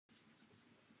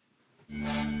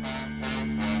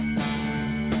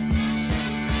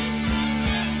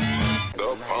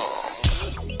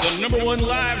number one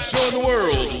live show in the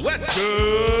world, West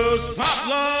Coast Pop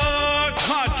Lock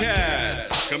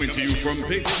Podcast. Coming to you from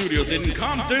Pig Studios in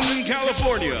Compton,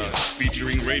 California.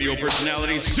 Featuring radio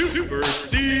personality Super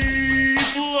Steve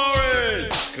Flores,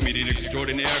 comedian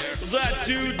extraordinaire, that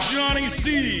dude Johnny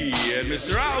C, and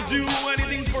Mr. I'll Do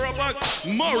Anything for a Buck,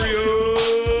 Mario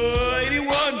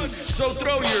 81. So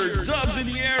throw your dubs in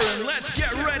the air and let's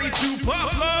get ready to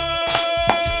pop lock.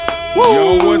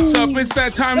 Yo, what's up? It's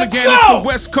that time again. It's the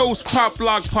West Coast Pop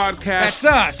Lock Podcast. That's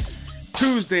us.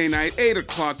 Tuesday night, 8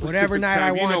 o'clock Pacific Whatever night time.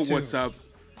 I want You know to. what's up.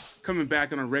 Coming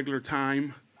back on a regular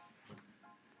time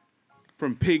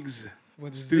from Pigs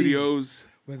With a Z. Studios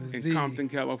With a in Z. Compton,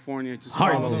 California. Just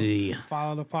Hard follow- Z.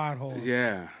 Follow the potholes.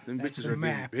 Yeah, them That's bitches the are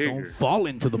map. getting Don't bigger. fall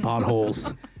into the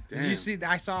potholes. Did you see?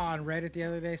 I saw on Reddit the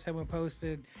other day someone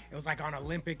posted. It was like on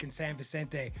Olympic in San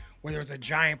Vicente where there was a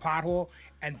giant pothole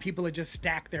and people had just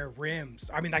stacked their rims.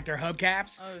 I mean, like their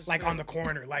hubcaps, like on the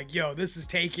corner. Like, yo, this is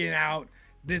taking out.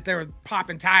 They were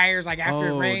popping tires like after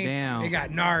it Oh, rained. damn. They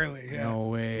got gnarly. Yeah. No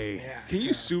way. Yeah. Can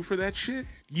you sue for that shit?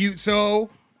 So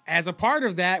as a part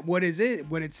of that, what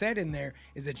it said in there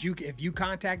is that if you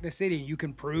contact the city, you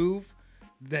can prove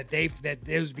that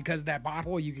it was because of that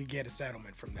pothole, you could get a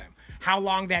settlement from them. How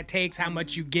long that takes, how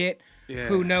much you get, Yeah.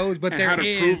 who knows? But And there how to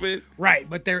is prove it? right.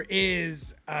 But there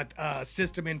is a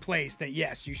system in place that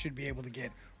yes, you should be able to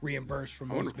get reimbursed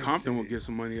from I most wonder if big Compton will cities. get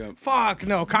some money up. Fuck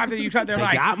no, Compton. They're They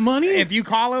like got money? If you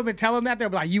call them and tell them that, they'll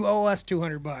be like, you owe us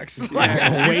 $200.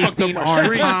 Yeah. Wasting Fucked up our our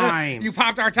street. time. You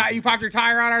popped our tire. You popped your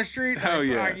tire on our street. Hell Like,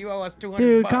 yeah. fuck, you owe us $200.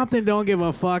 Dude, Compton don't give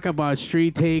a fuck about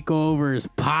street takeovers,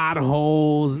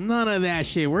 potholes, none of that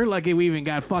shit. We're lucky we even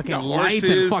got fucking Got lights horses.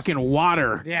 and fucking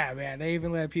water. Yeah, man. They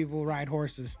even let people ride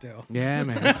horses still. Yeah,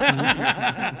 man.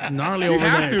 It's gnarly You over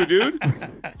have there. to, dude.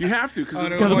 You have to. Because Oh,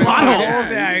 Because of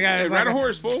potholes. Yeah, I got Hey, it's ride like a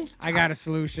horse, fool. I got a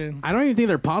solution. I don't even think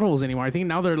they're potholes anymore. I think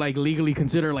now they're like legally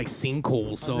considered like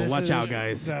sinkholes. So This watch is out,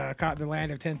 guys. The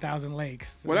land of 10,000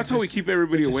 lakes. Well, that's how we keep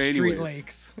everybody Just away street anyways.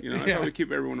 lakes. You know, that's Yeah. how we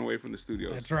keep everyone away from the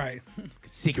studios. That's right.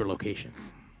 Secret location.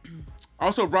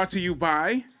 Also brought to you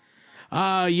by...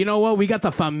 You know what? We got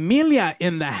the familia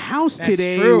in the house That's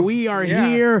today. true. We are Yeah.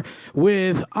 here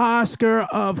with Oscar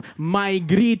of My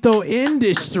Grito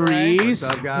Industries.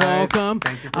 What's up, guys? Welcome.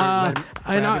 Thank you for letting-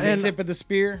 and Tip of the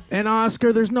spear. and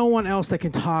Oscar, there's no one else that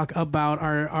can talk about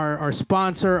our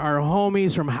sponsor, our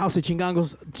homies from House of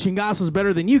Chingazos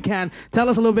better than you can. Tell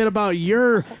us a little bit about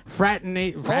your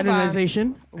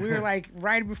fraternization. We were like,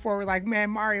 right before, we're like, man,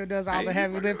 Mario does all the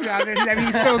heavy lifting out there. I mean,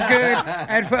 he's so good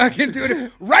at fucking doing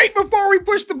it. Right before we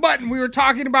pushed the button, we were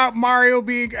talking about Mario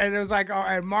being, and it was like,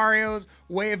 and Mario's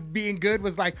way of being good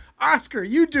was like, Oscar,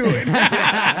 you do it.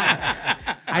 I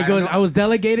was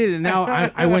delegated, and now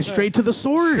I went straight to the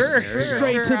source. Sure,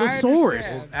 straight to the I source.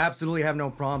 understand. Absolutely have no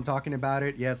problem talking about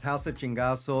it. Yes, House of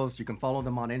Chingazos. You can follow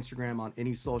them on Instagram, on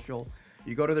any social.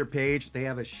 You go to their page, they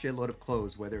have a shitload of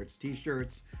clothes, whether it's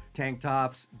t-shirts, tank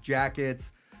tops,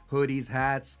 jackets, hoodies,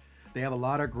 hats. They have a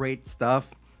lot of great stuff.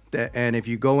 And if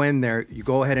you go in there, you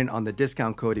go ahead and on the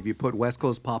discount code, if you put West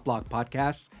Coast Pop Lock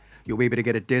Podcast, you'll be able to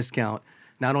get a discount.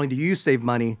 Not only do you save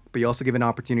money, but you also give an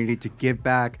opportunity to give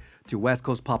back to West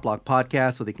Coast Pop Lock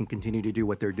Podcast so they can continue to do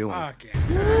what they're doing. Okay.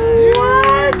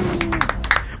 What?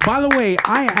 By the way,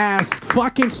 I asked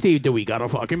fucking Steve, do we got a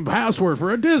fucking password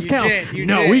for a discount? You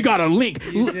no, did. we got a link.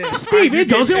 did. Steve, You it gave-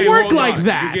 doesn't hey, work hold like on.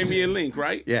 that. You gave me a link,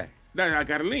 right? Yeah. I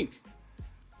got a link.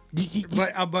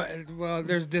 But well,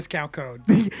 there's discount code.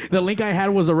 The link I had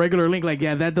was a regular link. Like,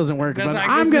 yeah, that doesn't work. That's But like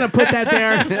I'm this- going to put that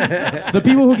there. The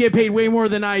people who get paid way more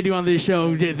than I do on this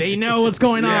show, they know what's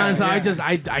going on. So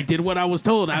yeah. I did what I was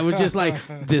told. I was just like,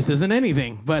 this isn't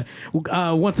anything. But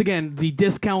once again, the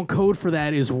discount code for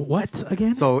that is what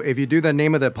again? So if you do the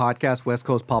name of the podcast, West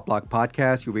Coast Pop Lock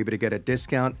Podcast, you'll be able to get a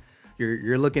discount.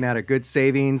 You're looking at a good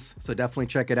savings, so definitely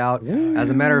check it out. As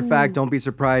a matter of fact, don't be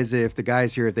surprised if the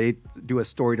guys here, if they do a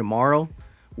story tomorrow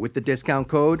with the discount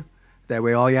code. That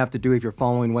way, all you have to do if you're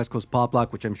following West Coast Pop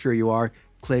Lock, which I'm sure you are,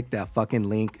 click that fucking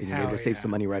link and you'll be able to Hell save yeah.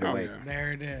 some money right away. yeah.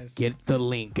 There it is. Get the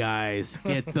link, guys.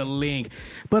 Get the link.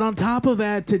 But on top of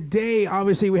that, today,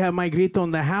 obviously, we have Mike Grito in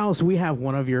the house. We have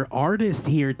one of your artists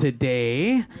here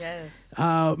today, Yes.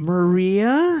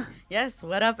 Maria. Yes.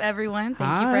 What up, everyone?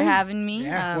 Thank you Hi. for having me.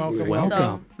 Yeah, welcome. Welcome.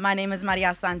 So, my name is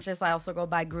Maria Sanchez. I also go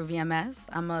by Groovy MS.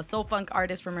 I'm a soul funk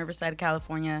artist from Riverside,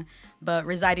 California, but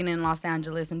residing in Los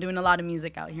Angeles and doing a lot of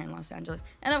music out here in Los Angeles.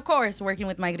 And of course, working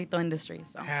with My Grito Industries.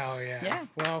 So, Hell yeah. Yeah.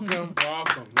 Welcome.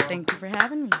 Welcome. thank you for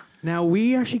having me. Now,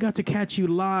 we actually got to catch you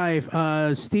live.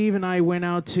 Steve and I went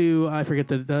out to, I forget,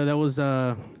 that was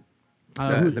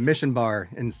The Mission Bar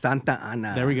in Santa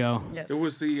Ana. There we go. Yes. It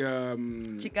was the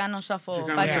Chicano Shuffle.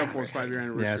 Chicano 5-year Shuffle's 5-year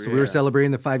anniversary. Yeah, so we were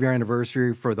celebrating the 5-year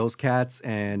anniversary for those cats,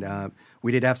 and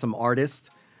we did have some artists.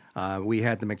 We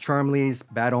had the McCharmleys,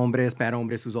 Bad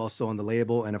Hombres, who's also on the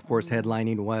label, and of course,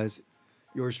 headlining was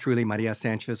yours truly, Maria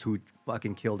Sanchez, who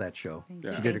fucking killed that show.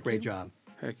 you. She did a great job.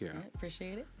 Heck yeah.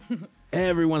 Appreciate it.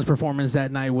 Everyone's performance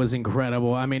that night was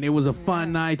incredible. I mean, it was a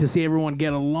fun night to see everyone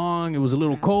get along. It was a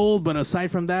little cold, but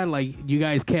aside from that, like you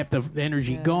guys kept the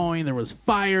energy going. There was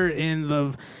fire in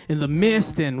the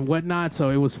mist and whatnot,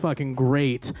 so it was fucking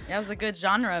great. Yeah, it was a good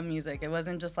genre of music. It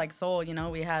wasn't just like soul, you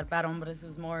know. We had Bad Hombres,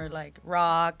 who's more like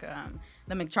rock.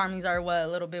 The McCharmies are a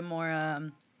little bit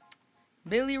more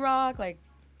Billy rock, like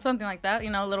something like that.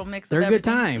 You know, a little mix. They're of a good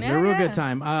everything. time. Yeah, They're a real yeah. good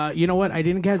time. You know what? I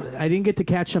didn't get to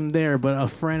catch them there, but a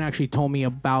friend actually told me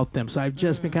about them. So I've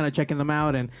just been kind of checking them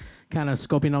out and kind of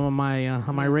scoping them on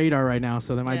my radar right now.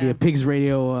 So there might be Yeah. a Pigs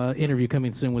Radio interview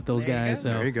coming soon with those There you guys. go.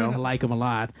 So There you go. I like them a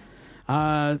lot.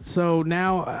 So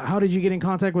now, how did you get in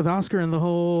contact with Oscar and the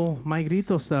whole My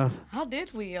Grito stuff? How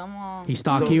did we? He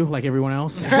stalked you like everyone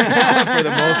else? For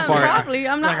the most part, Probably.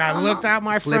 I'm not. Like I looked out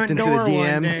my slipped front into door the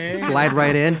one day. DMs, slide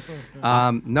right in.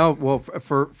 No, well,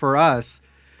 for us,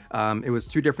 it was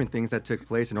two different things that took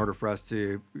place in order for us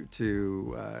to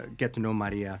get to know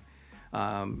Maria.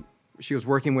 She was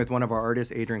working with one of our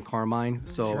artists, Adrian Carmine.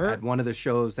 So at one of the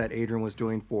shows that Adrian was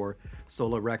doing for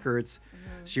Solo Records,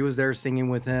 she was there singing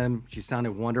with him. She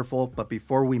sounded wonderful. But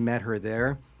before we met her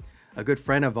there, a good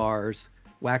friend of ours,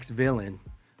 Wax Villain,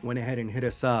 went ahead and hit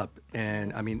us up.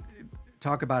 And I mean,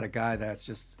 talk about a guy that's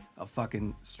just a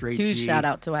fucking straight Huge G. shout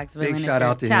out to Wax Villain. Big if shout you're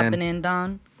out to tapping him. in,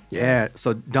 Don. Yeah,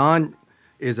 so Don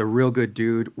is a real good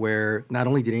dude where not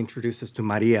only did he introduce us to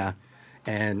Maria,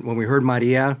 and when we heard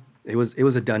Maria, it was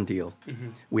a done deal.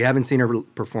 We haven't seen her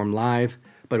perform live,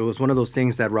 but it was one of those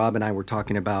things that Rob and I were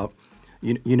talking about.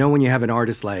 You know when you have an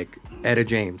artist like Etta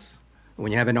James,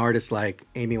 when you have an artist like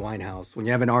Amy Winehouse, when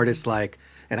you have an artist like,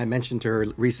 and I mentioned to her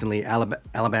recently,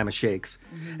 Alabama Shakes.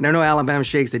 And I know Alabama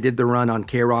Shakes, they did the run on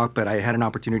K-Rock, but I had an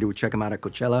opportunity to check them out at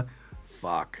Coachella.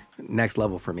 Fuck, next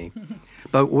level for me.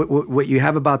 But what you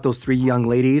have about those three young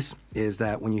ladies is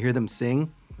that when you hear them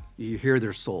sing, you hear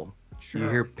their soul. You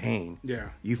hear pain. Yeah.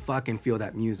 You fucking feel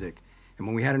that music. And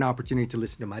when we had an opportunity to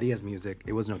listen to Maria's music,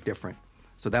 it was no different.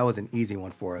 So that was an easy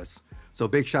one for us. So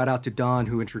big shout out to Don,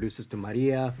 who introduced us to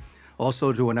Maria.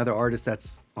 Also to another artist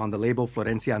that's on the label,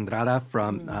 Florencia Andrada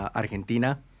from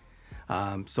Argentina.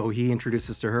 So he introduced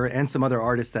us to her and some other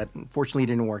artists that unfortunately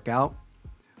didn't work out.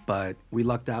 But we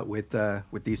lucked out with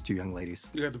these two young ladies.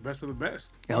 You got the best of the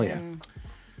best. Hell yeah.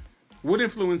 What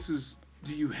influences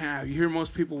do you have? You hear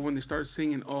most people when they start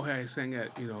singing, oh, hey, I sang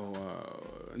at,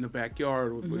 in the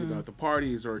backyard, with, at the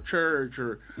parties or church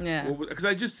or... Yeah. Because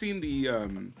I just seen the...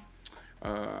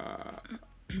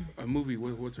 a movie,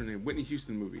 what's her name? Whitney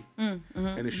Houston movie.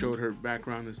 And it showed her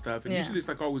background and stuff. And Yeah. usually it's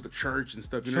like always the church and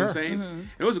stuff, you know what I'm Sure. saying? And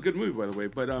it was a good movie, by the way.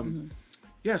 But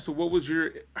yeah, so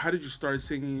how did you start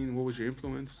singing? What was your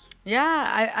influence?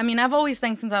 Yeah, I mean, I've always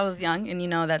sang since I was young, and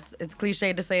it's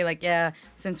cliche to say like, yeah,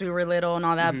 since we were little and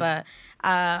all that, but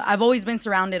I've always been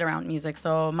surrounded around music.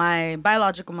 So my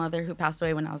biological mother, who passed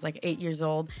away when I was like 8 years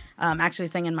old, actually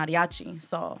sang in mariachi.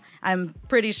 So I'm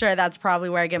pretty sure that's probably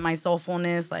where I get my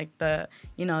soulfulness, like the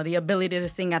ability to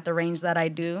sing at the range that I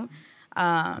do.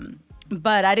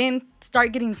 But I didn't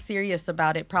start getting serious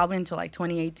about it probably until like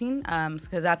 2018,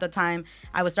 because at the time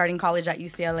I was starting college at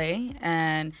UCLA,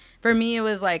 and for me it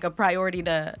was like a priority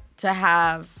to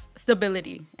have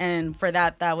stability, and for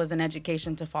that was an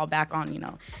education to fall back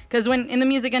on, because when in the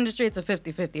music industry it's a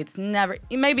 50-50. It's never,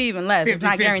 maybe even less. It's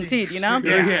not 50-50. guaranteed,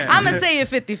 Yeah. I'm gonna say it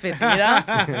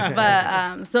 50-50,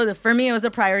 but so for me it was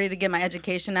a priority to get my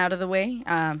education out of the way.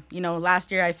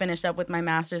 Last year I finished up with my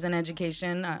master's in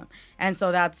education, and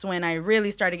so that's when I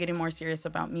really started getting more serious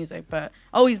about music. But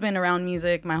always been around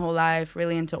music my whole life,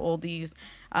 really into oldies.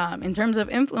 In terms of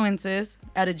influences,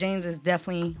 Etta James is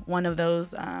definitely one of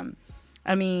those.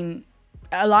 I mean,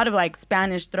 a lot of like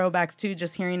Spanish throwbacks too,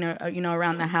 just hearing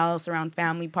around the house, around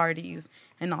family parties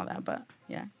and all that. But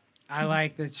yeah. I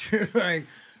like that you're like,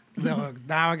 no,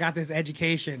 now I got this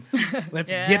education. Let's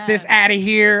Yeah. get this out of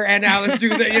here, and now let's do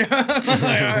that.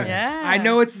 Yeah. I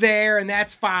know it's there, and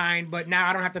that's fine, but now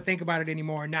I don't have to think about it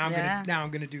anymore. Now Yeah. I'm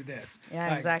gonna do this. Yeah,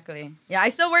 Like, exactly. Yeah, I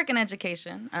still work in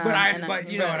education. But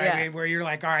you know what yeah. I mean, where you're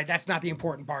like, all right, that's not the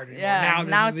important part anymore. Yeah,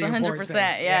 now this it's is the important 100%.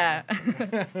 thing. Yeah.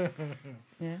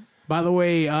 Yeah. By the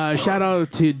way, shout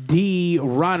out to D.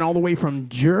 Ron all the way from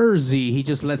Jersey. He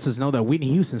just lets us know that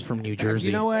Whitney Houston's from New Jersey.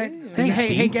 You know what? Thanks, hey,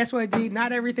 D. hey, guess what, D?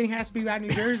 Not everything has to be about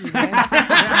New Jersey,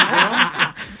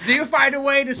 man. Do you find a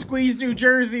way to squeeze New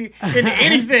Jersey into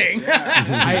anything?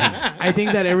 I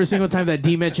think that every single time that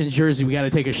D mentions Jersey, we got to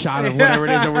take a shot of whatever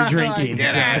it is that we're drinking.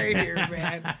 Get so. out of here,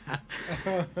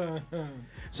 man.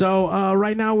 So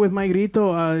right now with My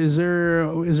Grito, is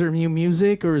there new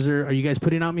music, or are you guys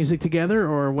putting out music together,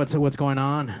 or what's going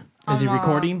on? Is he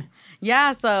recording?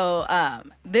 Yeah. So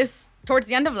towards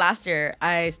the end of last year,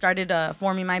 I started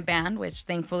forming my band, which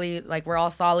thankfully, like, we're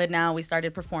all solid now. We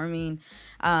started performing.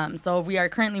 So we are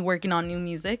currently working on new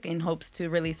music in hopes to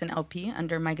release an LP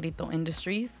under My Grito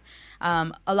Industries.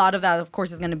 A lot of that, of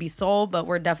course, is going to be soul, but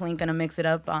we're definitely going to mix it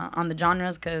up on the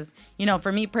genres because,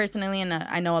 for me personally, and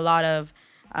I know a lot of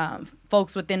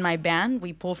folks within my band,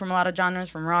 we pull from a lot of genres,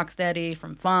 from rocksteady,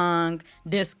 from funk,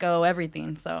 disco,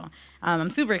 everything. So I'm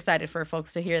super excited for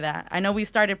folks to hear that. I know we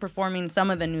started performing some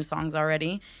of the new songs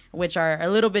already, which are a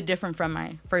little bit different from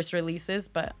my first releases,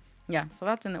 but yeah, so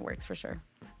that's in the works for sure.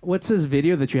 What's this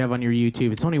video that you have on your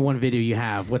YouTube? It's only one video you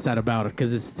have. What's that about?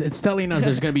 Because it's telling us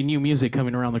there's going to be new music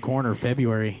coming around the corner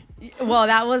February. Well,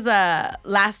 that was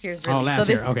last year's release. Oh, last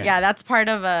year. Okay. Yeah, that's part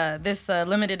of this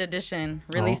limited edition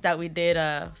release that we did.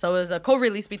 So it was a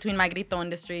co-release between My Grito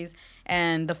Industries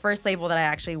and the first label that I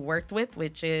actually worked with,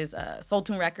 which is Soul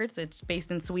Tune Records. It's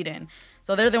based in Sweden.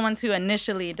 So they're the ones who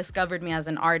initially discovered me as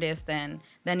an artist, and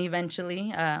then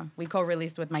eventually we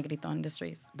co-released with My Grito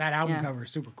Industries. That album cover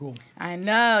is super cool. I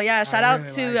know. Yeah, shout out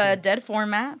really to like it. Dead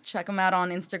Format. Check him out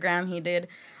on Instagram. He did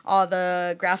all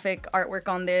the graphic artwork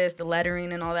on this, the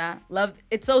lettering and all that.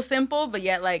 It's so simple, but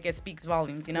yet like it speaks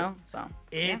volumes, So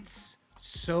It's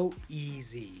so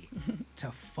easy to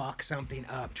fuck something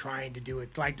up trying to do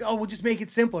it. Like, we'll just make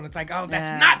it simple. And it's like,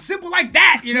 that's not simple like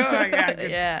that, Like,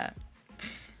 yeah.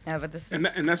 Yeah, but this is...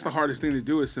 And that's the hardest thing to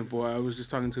do is simple. I was just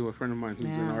talking to a friend of mine who's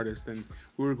an artist, and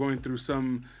we were going through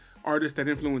some artists that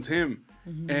influenced him,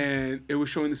 and it was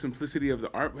showing the simplicity of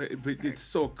the art, but it's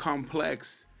so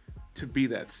complex to be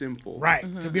that simple. Right.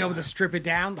 To be able to strip it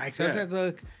down. Like, sometimes,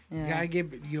 look, you Yeah. gotta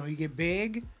get, you get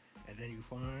big, and then you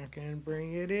fucking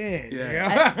bring it in.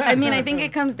 Yeah. I mean, I think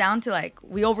it comes down to, like,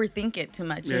 we overthink it too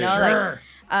much, Sure.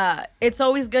 Like, it's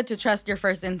always good to trust your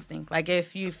first instinct. Like,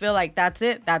 if you feel like that's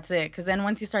it. Because then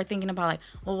once you start thinking about, like,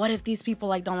 well, what if these people,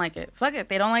 like, don't like it? Fuck it.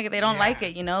 They don't like it. They don't like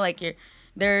it, Like,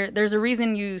 there's a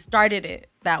reason you started it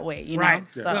that way, Right.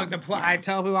 know? So, look, I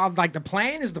tell people, like, the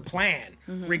plan is the plan,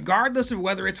 regardless of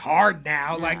whether it's hard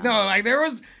now. Like, no, like, there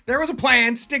was a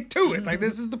plan. Stick to it. Like,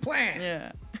 this is the plan.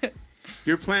 Yeah.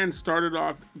 Your plan started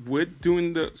off with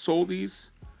doing the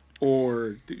soldies,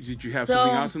 or did you have So-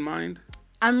 something else in mind?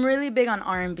 I'm really big on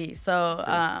R&B. So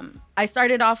I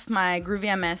started off my Groovy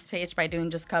MS page by doing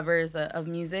just covers of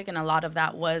music, and a lot of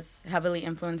that was heavily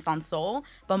influenced on soul,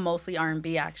 but mostly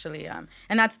R&B actually. And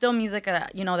that's still music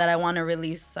that I want to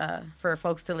release for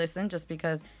folks to listen, just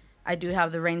because I do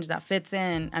have the range that fits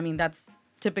in. I mean, that's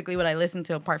typically what I listen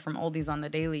to apart from oldies on the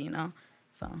daily,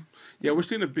 So Yeah, we're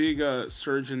seeing a big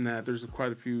surge in that. There's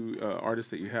quite a few artists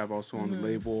that you have also on the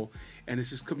label, and it's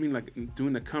just coming like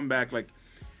doing a comeback, like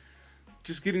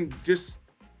just getting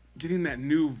that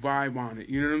new vibe on it.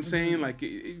 You know what I'm saying? Like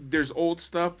there's old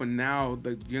stuff, but now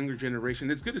the younger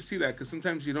generation. It's good to see that because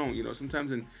sometimes you don't.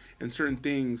 Sometimes in certain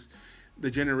things,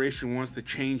 the generation wants to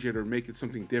change it or make it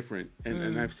something different.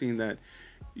 And I've seen that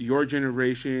your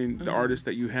generation, the artists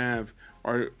that you have,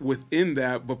 are within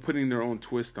that, but putting their own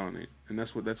twist on it. And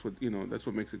that's what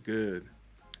makes it good.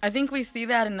 I think we see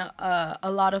that in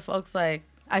a lot of folks. Like,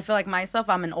 I feel like myself,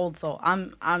 I'm an old soul.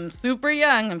 I'm super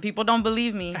young, and people don't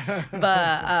believe me.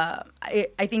 But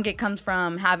I think it comes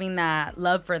from having that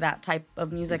love for that type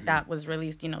of music that was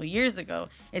released, years ago.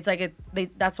 It's like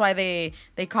that's why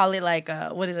they call it like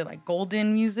what is it, like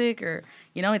golden music, or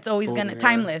it's always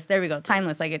timeless. There we go,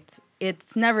 timeless. Like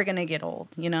it's never gonna get old.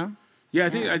 Yeah, I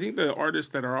think the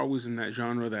artists that are always in that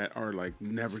genre that are like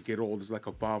never get old is like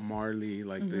a Bob Marley,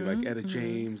 like like Etta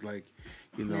James, like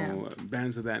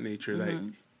bands of that nature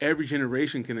that every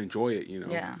generation can enjoy it.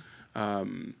 Yeah.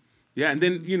 And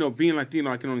then being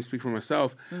Latino, I can only speak for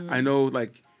myself. I know,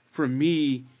 like for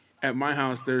me, at my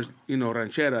house, there's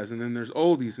rancheras, and then there's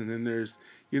oldies, and then there's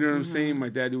what I'm saying. My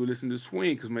daddy would listen to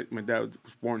swing because my dad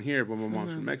was born here, but my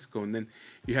mom's from Mexico. And then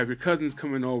you have your cousins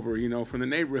coming over, from the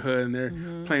neighborhood, and they're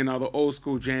playing all the old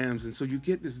school jams, and so you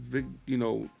get this big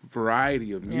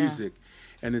variety of music,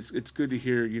 and it's good to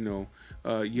hear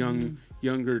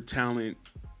younger talent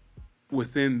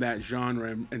within that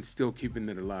genre and still keeping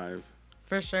it alive.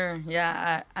 For sure.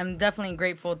 Yeah, I'm definitely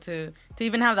grateful to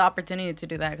even have the opportunity to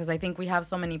do that because I think we have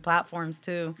so many platforms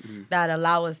too that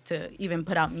allow us to even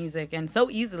put out music and so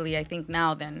easily I think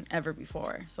now than ever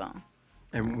before. So.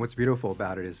 And what's beautiful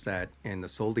about it is that in the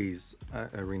Soldies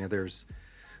arena, there's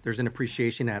an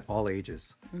appreciation at all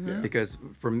ages. Because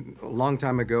from a long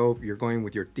time ago, you're going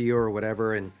with your tío or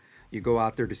whatever, and you go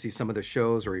out there to see some of the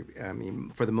shows, or I mean,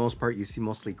 for the most part, you see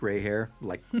mostly gray hair,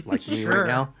 like me right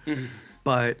now.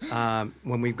 But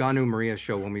when we've gone to a Maria's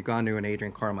show, when we've gone to an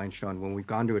Adrian Carmine show, and when we've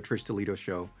gone to a Trish Toledo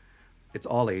show, it's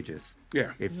all ages.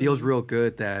 Yeah. It feels real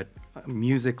good that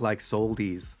music like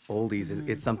oldies,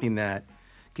 it's something that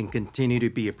can continue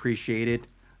to be appreciated,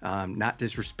 not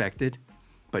disrespected,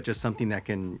 but just something that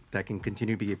can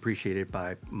continue to be appreciated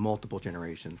by multiple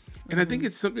generations. And I think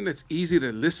it's something that's easy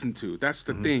to listen to. That's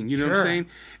the thing. You know what I'm saying?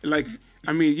 Like,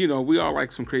 I mean, you know, we all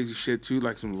like some crazy shit too,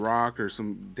 like some rock or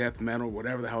some death metal,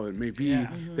 whatever the hell it may be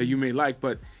that you may like.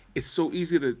 But it's so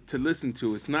easy to listen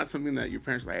to. It's not something that your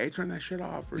parents are like, hey, turn that shit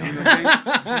off. Or, you know what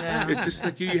I'm saying? It's just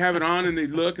like you have it on and they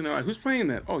look and they're like, who's playing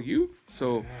that? Oh, you?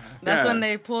 So That's when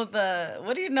they pull the,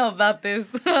 what do you know about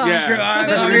this? Yeah. Sure,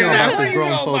 What do you know about this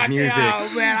grown folk music? Oh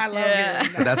man, I love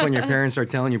it. But that's when your parents are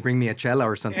telling you, bring me a cello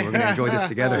or something. We're going to enjoy this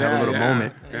together, have a little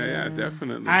moment. Yeah,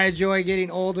 definitely. I enjoy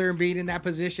getting older and being in that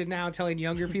position now, telling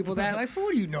younger people that, like,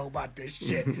 what do you know about this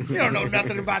shit? You don't know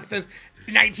nothing about this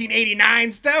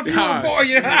 1989 stuff. You were born,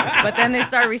 you know? But then they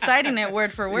start reciting it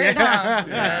word for word, huh?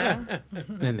 Yeah.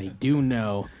 And they do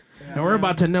know. And we're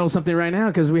about to know something right now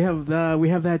because we have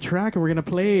that track and we're gonna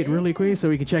play it really quick so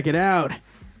we can check it out.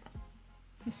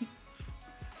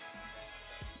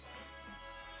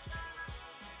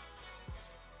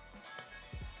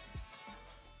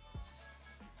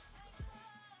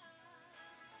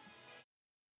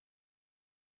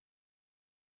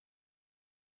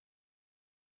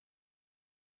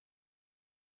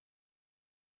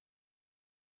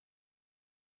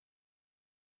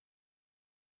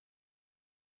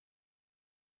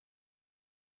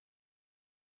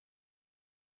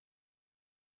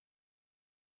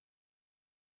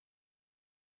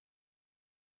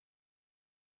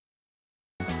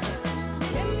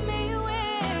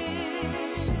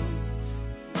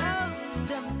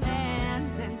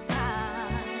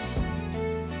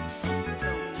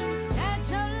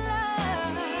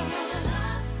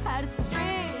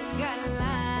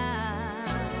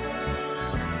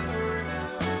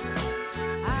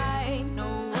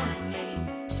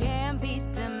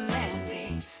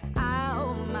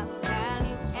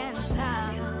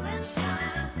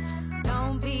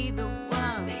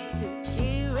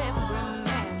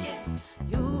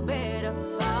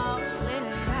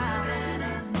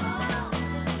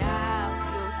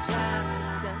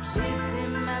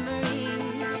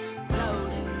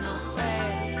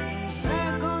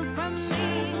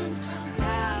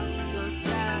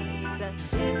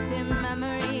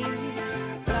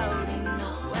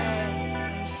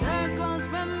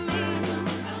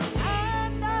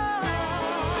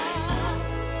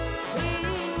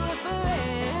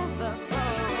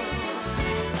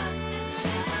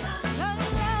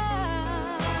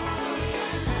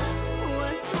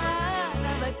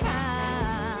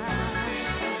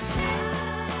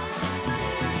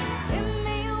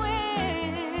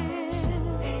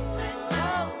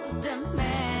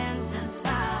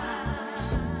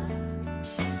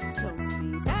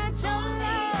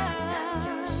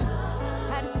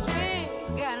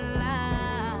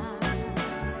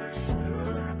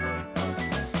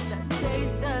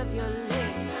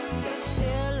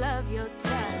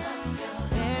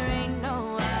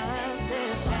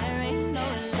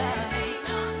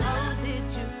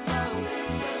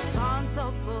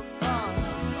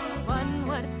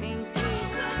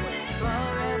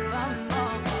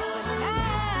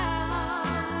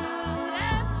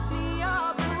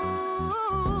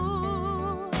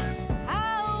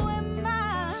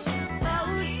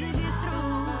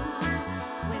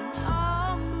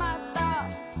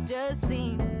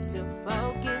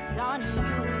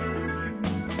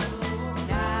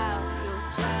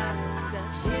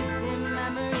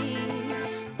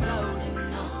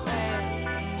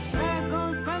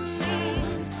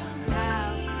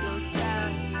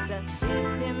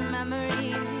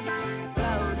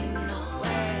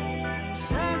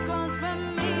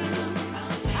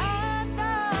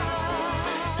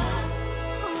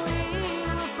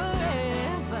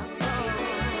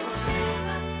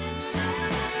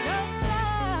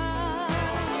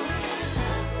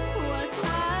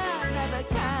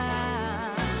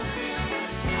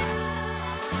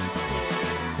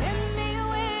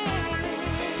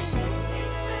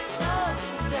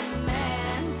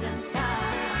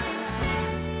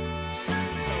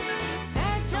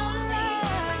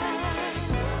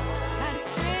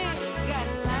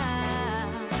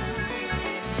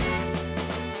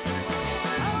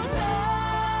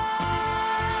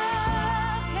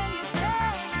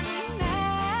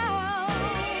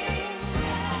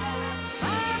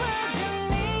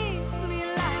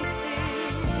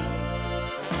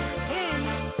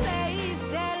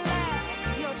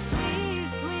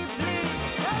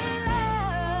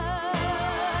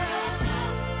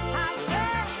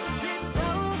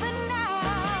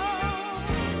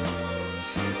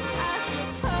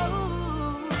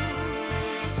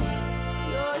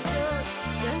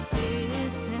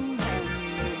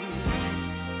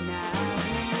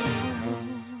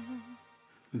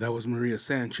 That was Maria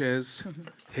Sanchez.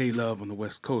 Hey Love on the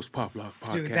West Coast Pop Lock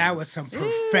Podcast. Dude, that was some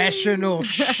professional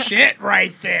shit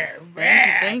right there,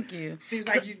 man. Thank you. Seems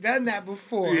like you've done that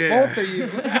before, Yeah. both of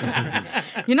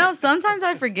you. You know, sometimes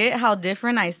I forget how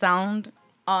different I sound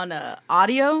on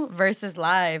audio versus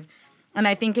live. And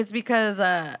I think it's because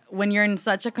when you're in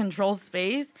such a controlled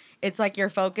space, it's like you're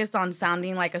focused on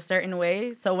sounding like a certain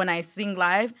way. So when I sing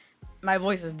live, my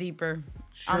voice is deeper.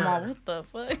 I'm all, what the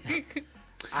fuck?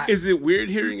 Is it weird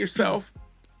hearing yourself?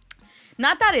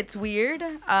 Not that it's weird,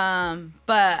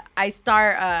 but I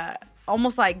start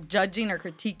almost like judging or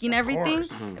critiquing everything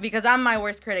because I'm my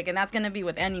worst critic, and that's gonna be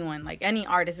with anyone. Like any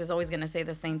artist is always gonna say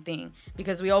the same thing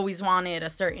because we always want it a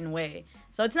certain way.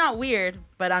 So it's not weird,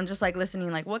 but I'm just like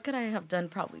listening, like what could I have done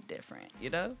probably different, you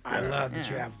know? I love that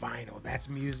you have vinyl. That's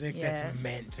music Yes. that's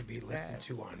meant to be listened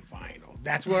to on vinyl.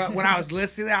 That's what when I was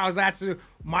listening,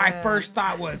 my first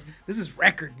thought was, this is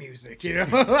record music, you know?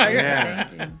 Like,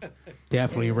 Thank you.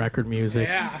 Definitely record music.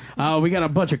 Yeah. We got a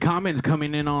bunch of comments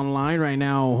coming in online right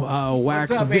now. Wax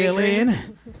up, Villain,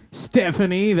 Adrian?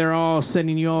 Stephanie, they're all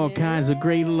sending you all kinds of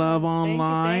great love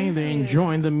online. thank They're you.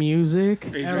 enjoying the music.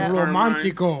 El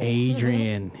Romantico.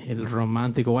 Adrian, El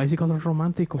Romantico. Why is he called El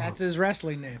Romantico? That's his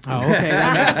wrestling name. Oh, okay.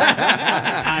 That makes,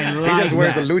 I He like just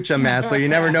wears that. a lucha mask, so you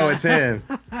never know it's him.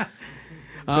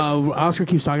 Oscar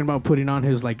keeps talking about putting on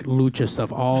his like lucha stuff.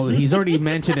 He's already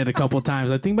mentioned it a couple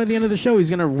times. I think by the end of the show, he's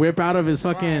gonna rip out of his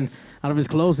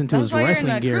clothes into That's his why you're in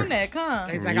wrestling a gear. crew neck, huh?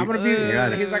 He's like, I'm gonna be.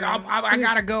 got it. He's like, I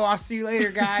gotta go. I'll see you later,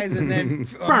 guys. And then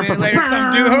a minute later,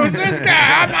 some dude, who's this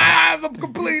guy? I'm a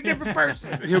completely different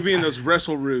person. He'll be in those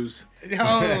wrestle roos.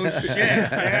 Oh shit!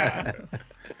 Yeah.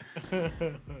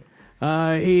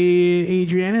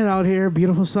 Adriana out here,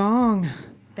 beautiful song.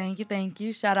 Thank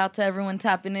you. Shout out to everyone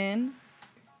tapping in.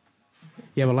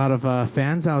 You have a lot of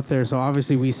fans out there, so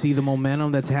obviously we see the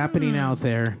momentum that's happening out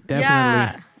there. Definitely.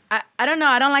 Yeah. I don't know.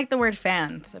 I don't like the word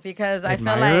fans because I feel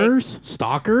like Admirers?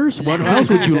 Stalkers? What else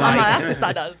would you like? that's the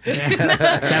Stardust.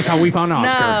 That's how we found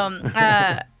Oscar.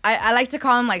 No, I like to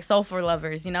call them like soulful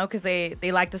lovers, you know, because they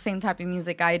like the same type of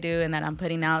music I do and that I'm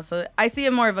putting out. So I see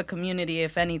it more of a community,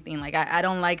 if anything. Like I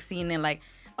don't like seeing it like,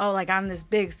 oh, like I'm this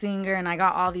big singer and I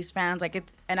got all these fans. Like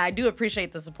it's, and I do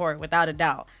appreciate the support without a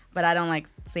doubt, but I don't like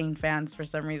seeing fans for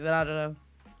some reason. I don't know.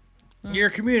 You're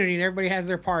a community, and everybody has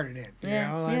their part in it. You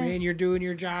Yeah, know, I yeah. mean, you're doing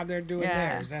your job, they're doing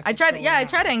theirs. That's I what's try to, going I on.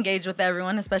 try to engage with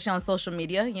everyone, especially on social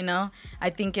media. You know,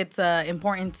 I think it's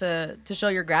important to show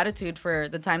your gratitude for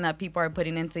the time that people are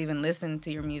putting in to even listen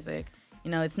to your music.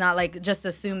 You know, it's not like just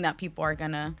assume that people are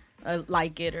gonna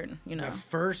like it or you know. The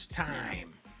first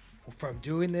time from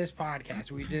doing this podcast,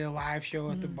 we did a live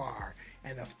show at the bar,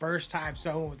 and the first time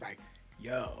someone was like,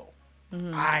 "Yo."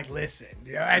 I listened,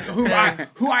 you know, and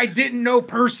who I didn't know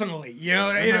personally, you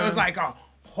know, and it was like, oh,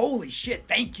 holy shit,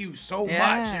 thank you so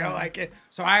much, you know, like it.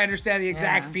 So I understand the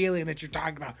exact feeling that you're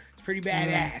talking about. It's pretty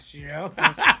badass, you know.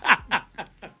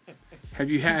 Have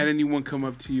you had anyone come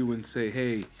up to you and say,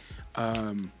 "Hey,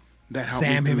 that helped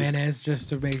Sam me through-" Jimenez, just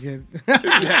to make it. What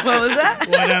was that?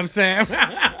 What up, Sam?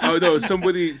 Oh no,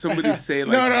 somebody say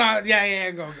like, no,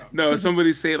 yeah, go. no,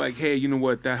 somebody say like, "Hey, you know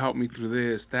what? That helped me through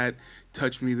this. That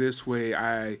touched me this way.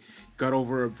 I got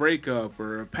over a breakup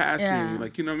or a passing. Yeah.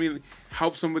 Like, you know what I mean?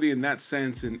 Help somebody in that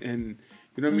sense, and you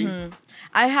know what I mean?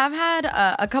 I have had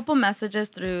a couple messages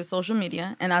through social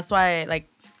media, and that's why like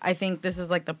I think this is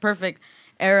like the perfect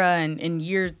era and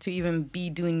year to even be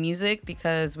doing music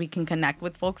because we can connect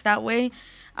with folks that way.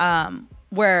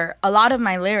 Where a lot of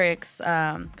my lyrics,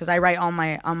 because I write all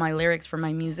my lyrics for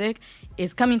my music,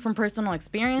 is coming from personal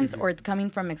experience or it's coming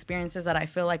from experiences that I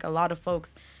feel like a lot of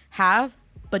folks have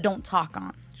but don't talk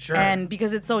on. Sure. And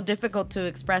because it's so difficult to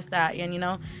express that, and you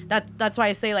know, that's why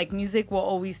I say like music will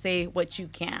always say what you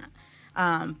can't.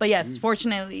 But yes,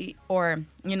 fortunately, or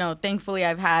you know, thankfully,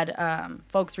 I've had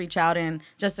folks reach out and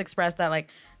just express that like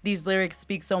these lyrics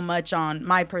speak so much on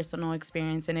my personal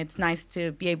experience, and it's nice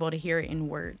to be able to hear it in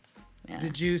words. Yeah.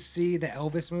 Did you see the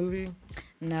Elvis movie?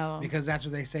 No. Because that's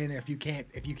what they say in there. If you can't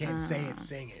say it,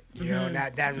 sing it. You know,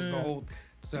 that is the whole.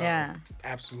 So Yeah.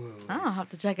 absolutely. Oh, I'll have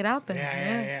to check it out then.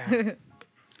 Yeah.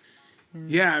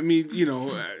 Yeah, I mean, you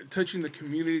know, touching the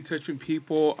community, touching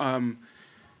people.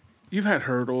 You've had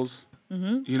hurdles.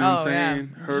 You know what I'm yeah. saying?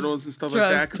 Hurdles and stuff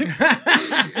Trust. like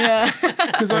that. Yeah.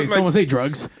 Because Wait, someone say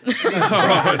drugs.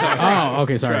 Oh,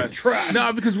 okay, sorry. Trust.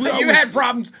 No, because we You always had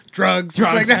problems, drugs.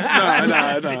 Drugs. Like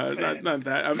that. no, not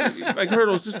that. I mean, like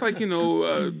hurdles, just like, you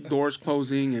know, doors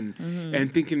closing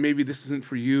and thinking maybe this isn't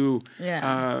for you.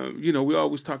 Yeah. You know, we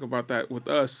always talk about that with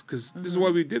us because this is why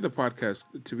we did the podcast.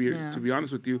 To be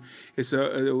honest with you,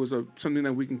 it was something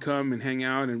that we can come and hang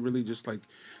out and really just like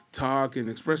talk and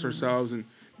express ourselves and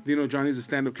you know, Johnny's a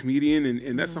stand-up comedian,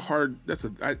 and that's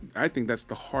I think that's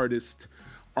the hardest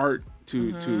art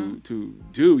to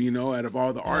do, you know, out of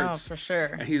all the arts. Oh, for sure.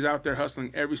 And he's out there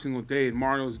hustling every single day, and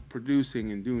Mario's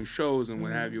producing and doing shows and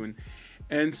what have you.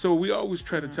 And so we always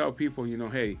try to tell people, you know,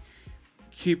 hey,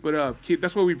 keep it up.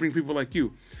 That's why we bring people like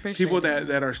you. Appreciate people it.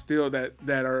 that are still that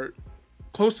are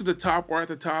close to the top or at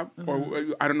the top, or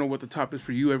I don't know what the top is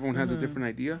for you. Everyone has a different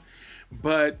idea,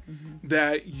 but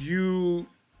that you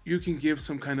can give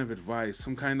some kind of advice,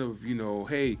 some kind of, you know,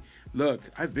 hey, look,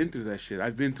 I've been through that shit.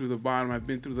 I've been through the bottom. I've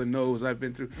been through the nose. I've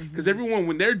been through, because everyone,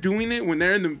 when they're doing it, when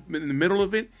they're in the middle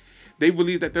of it, they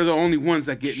believe that they're the only ones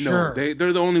that get no. They're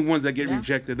the only ones that get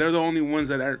rejected. They're the only ones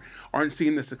that aren't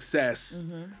seeing the success,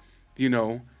 you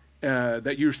know,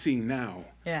 that you're seeing now.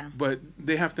 Yeah. But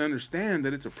they have to understand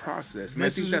that it's a process. And I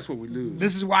think that's what we lose.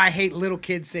 This is why I hate little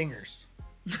kid singers.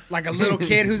 Like a little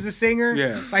kid who's a singer.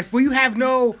 Yeah. Like, well, you have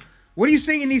no... What are you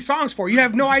singing these songs for? You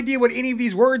have no idea what any of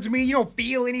these words mean. You don't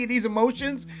feel any of these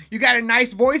emotions. You got a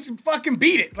nice voice and fucking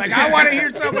beat it. Like, I want to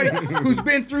hear somebody who's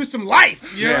been through some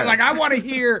life. You know, like I want to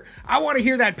hear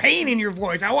that pain in your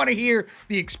voice. I want to hear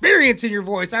the experience in your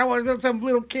voice. I don't want to some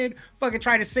little kid fucking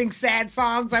trying to sing sad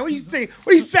songs. Like, what are you sing?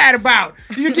 What are you sad about?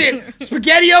 Did you get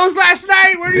SpaghettiOs last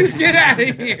night? Where do you get out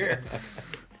of here?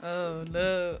 Oh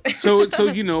no. So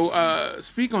you know,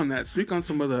 speak on that. Speak on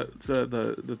some of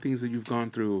the things that you've gone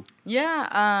through. Yeah.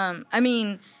 I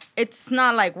mean, it's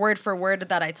not like word for word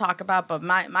that I talk about, but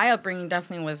my upbringing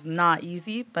definitely was not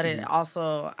easy. But it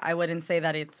also, I wouldn't say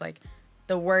that it's like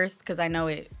the worst, because I know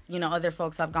it. You know, other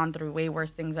folks have gone through way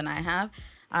worse things than I have.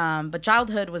 But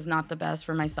childhood was not the best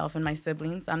for myself and my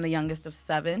siblings. I'm the youngest of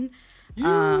 7.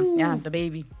 Yeah, the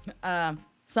baby.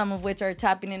 Some of which are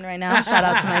tapping in right now. Shout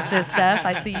out to my sis Steph.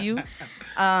 I see you.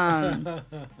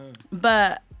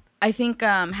 But I think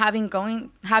having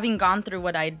gone through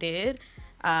what I did,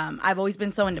 I've always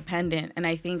been so independent, and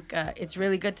I think it's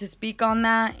really good to speak on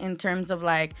that in terms of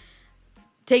like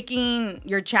taking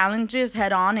your challenges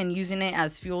head on and using it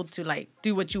as fuel to like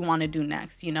do what you want to do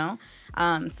next, you know?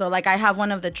 So like I have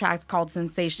one of the tracks called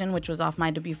Sensation, which was off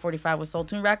my debut 45 with Soul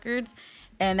Tune Records,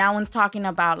 and that one's talking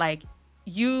about like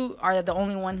you are the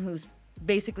only one who's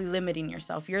basically limiting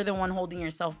yourself. You're the one holding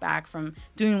yourself back from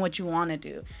doing what you want to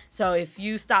do. So if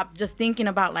you stop just thinking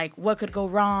about like what could go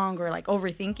wrong or like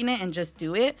overthinking it and just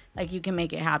do it, like you can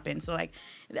make it happen. So like,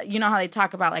 you know how they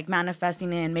talk about like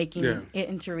manifesting it and making it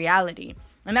into reality.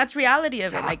 And that's reality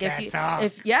of it. Like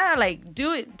like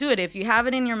do it. If you have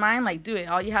it in your mind, like do it.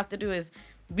 All you have to do is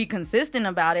be consistent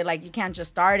about it. Like you can't just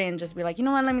start it and just be like, you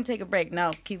know what, let me take a break.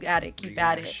 No, keep at it.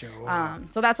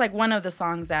 So that's like one of the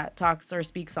songs that talks or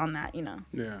speaks on that, you know.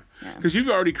 Yeah. Because you've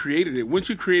already created it. Once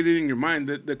you create it in your mind,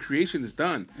 the creation is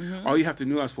done. All you have to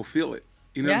do is fulfill it.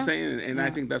 You know what I'm saying? And I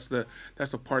think that's the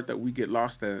part that we get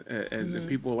lost at. And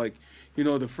people like, you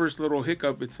know, the first little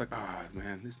hiccup, it's like,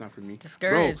 man, it's not for me.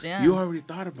 Discouraged. Bro, you already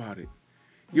thought about it.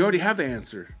 You already have the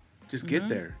answer. Just get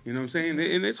there. You know what I'm saying?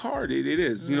 And it's hard. It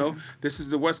is. You know, this is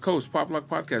the West Coast Pop Lock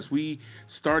Podcast. We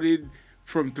started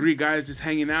from 3 guys just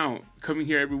hanging out, coming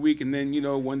here every week. And then, you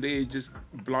know, one day it just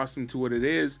blossomed to what it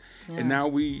is. Yeah. And now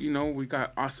we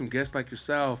got awesome guests like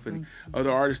yourself and other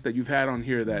artists that you've had on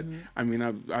here that, I mean,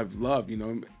 I've loved, you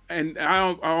know. And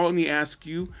I'll only ask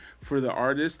you for the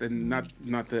artist, and not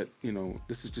that, you know,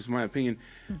 this is just my opinion,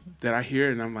 that I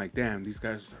hear and I'm like, damn, these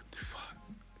guys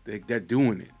they're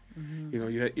doing it. You know,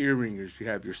 you have Earringers, you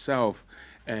have yourself,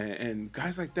 and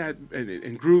guys like that,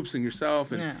 and groups, and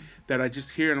yourself, and that I just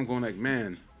hear and I'm going like,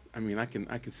 man, I mean, I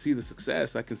can see the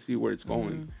success, I can see where it's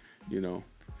going, you know.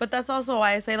 But that's also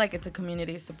why I say like it's a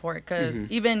community support, because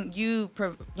even you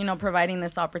providing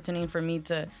this opportunity for me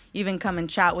to even come and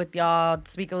chat with y'all,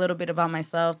 speak a little bit about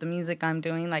myself, the music I'm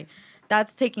doing, like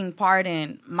that's taking part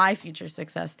in my future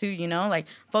success too, you know? Like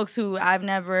folks who I've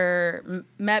never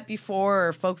met before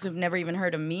or folks who've never even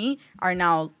heard of me are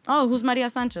now, oh, who's Maria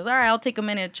Sanchez? All right, I'll take a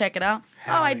minute to check it out.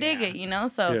 I dig it, you know?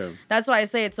 So that's why I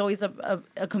say it's always a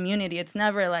community. It's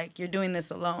never like you're doing this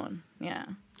alone. Yeah.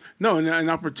 No, and an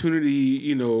opportunity,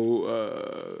 you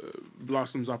know,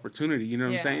 blossoms opportunity. You know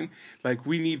what I'm saying? Like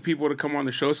we need people to come on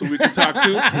the show so we can talk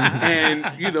to,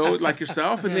 and you know, like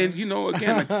yourself. And then, you know,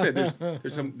 again, like I said,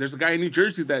 there's a guy in New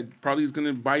Jersey that probably is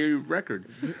gonna buy your record,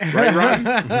 right, Ron?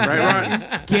 Right,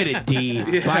 Ron? Get it, D.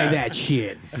 Buy that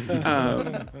shit.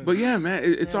 But yeah, man,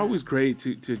 it's always great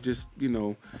to just, you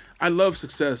know, I love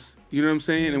success. You know what I'm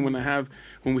saying? And when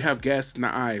we have guests,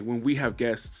 when we have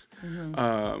guests.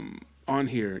 On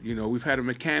here, you know, we've had a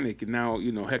mechanic, and now,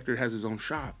 you know, Hector has his own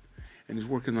shop and he's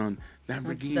working on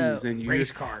Lamborghinis and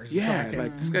race cars. Yeah,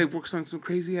 like this guy works on some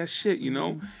crazy ass shit, you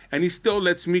know, and he still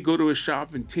lets me go to his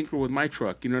shop and tinker with my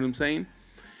truck. You know what I'm saying?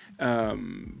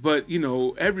 But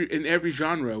in every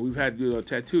genre, we've had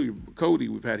tattoo. Cody,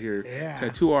 we've had here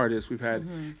tattoo artists. We've had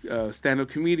stand-up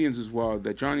comedians as well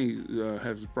that Johnny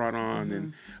has brought on,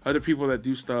 and other people that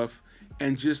do stuff.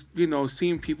 And just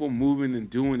seeing people moving and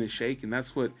doing and shaking,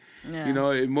 that's what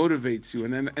it motivates you.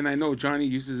 And I know Johnny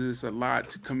uses this a lot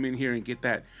to come in here and get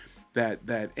that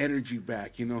energy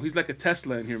back. He's like a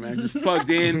Tesla in here, man, just plugged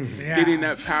in, getting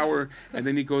that power, and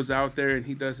then he goes out there and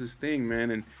he does his thing, man.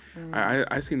 And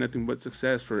I see nothing but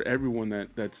success for everyone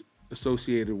that's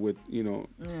associated with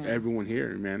everyone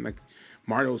here, man. Like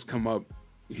Mario's come up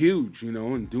huge,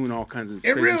 and doing all kinds of.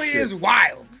 It crazy really shit. is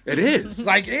wild. It is.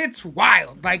 Like, it's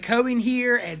wild. Like, coming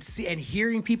here and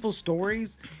hearing people's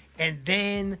stories, and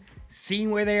then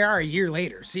seeing where they are a year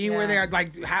later, seeing where they are,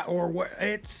 like, how or what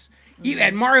it's.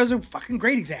 And Mario's a fucking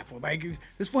great example. Like,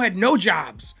 this fool had no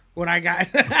jobs when I got.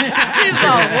 He's like,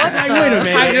 what? Wait a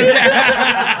minute.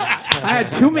 I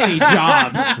had too many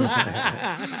jobs.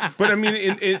 But I mean,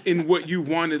 in what you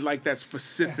wanted, like that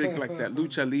specific, like that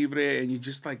lucha libre, and you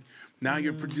just like now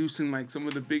you're producing like some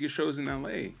of the biggest shows in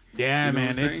LA. Yeah,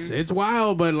 man, it's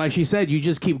wild. But like she said, you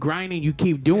just keep grinding, you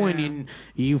keep doing, and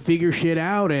you figure shit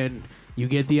out, and you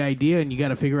get the idea, and you got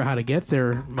to figure out how to get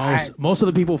there. Most of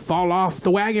the people fall off the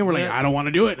wagon. We're like, I don't want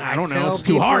to do it. I don't know. It's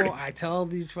too hard. I tell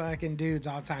these fucking dudes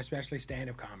all the time, especially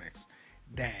stand-up comics,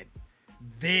 that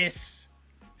this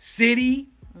city,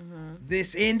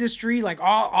 this industry, like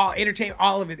all entertainment,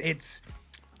 all of it,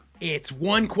 it's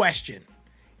one question,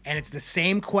 and it's the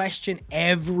same question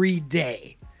every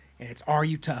day, and it's, are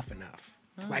you tough enough?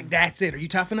 Like, that's it. Are you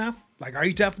tough enough? Like, are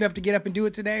you tough enough to get up and do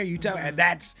it today? Are you tough? And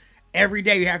that's every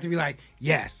day you have to be like,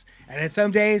 yes. And then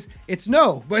some days it's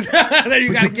no, but then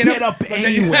you got to get up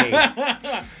anyway.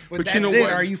 but that's you know it.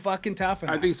 what? Are you fucking tough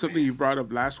enough? I think something you brought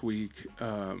up last week.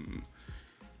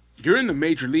 You're in the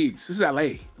major leagues. This is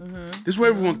LA. This is where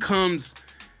everyone comes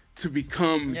to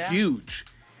become huge,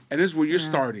 and this is where you're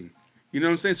starting. You know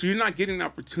what I'm saying? So you're not getting the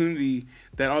opportunity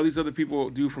that all these other people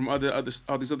do from all these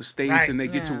other states, and they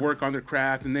get to work on their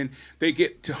craft, and then they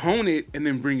get to hone it and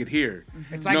then bring it here.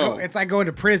 It's like going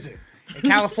to prison. In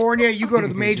California, you go to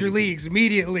the major leagues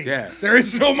immediately. Yeah. There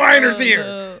is no minors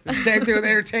here. The same thing with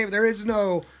entertainment. There is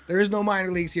no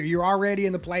minor leagues here. You're already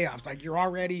in the playoffs. Like, you're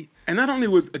already. And not only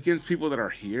against people that are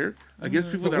here,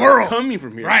 against people that world. are coming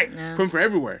from here, right? Yeah. From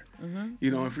everywhere.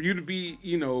 And for you to be,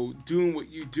 doing what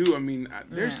you do. I mean,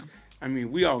 I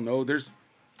mean, we all know there's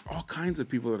all kinds of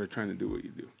people that are trying to do what you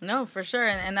do. No, for sure.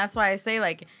 And that's why I say,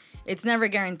 like, it's never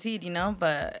guaranteed,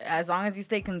 but as long as you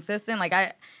stay consistent, like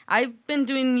I've been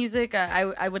doing music,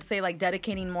 I would say, like,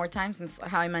 dedicating more time since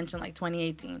how I mentioned, like,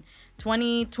 2018.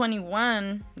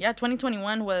 2021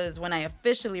 was when I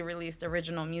officially released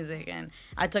original music, and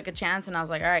I took a chance and I was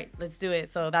like, all right, let's do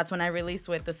it. So that's when I released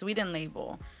with the Sweden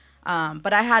label.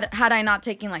 But had I not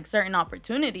taken, like, certain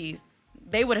opportunities,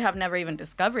 they would have never even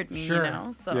discovered me,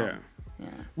 So yeah.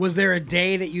 Was there a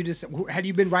day that you just had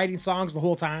you been writing songs the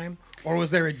whole time, or was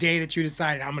there a day that you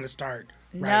decided I'm going to start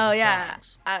writing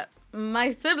songs?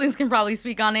 My siblings can probably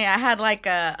speak on it. I had like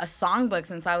a songbook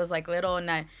since I was like little,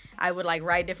 and I would like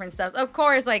write different stuff. Of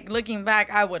course, like looking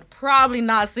back, I would probably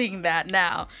not sing that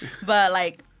now, but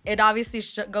like it obviously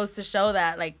goes to show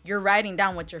that like you're writing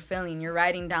down what you're feeling, you're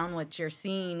writing down what you're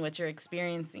seeing, what you're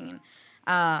experiencing.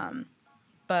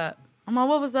 But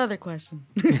what was the other question?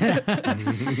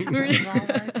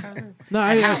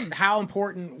 How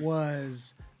important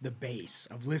was the bass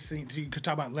of listening to? You could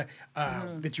talk about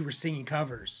that you were singing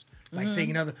covers, like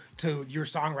singing to your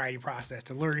songwriting process,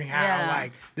 to learning how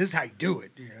like this is how you do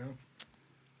it.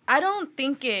 I don't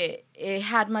think it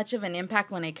had much of an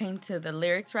impact when it came to the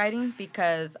lyrics writing,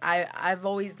 because I've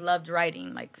always loved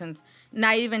writing, like since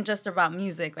not even just about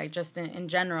music, like just in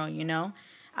general,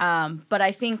 But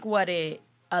I think what it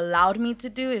allowed me to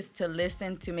do is to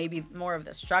listen to maybe more of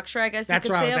the structure, I guess you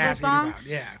could say, of a song.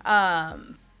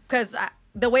 Because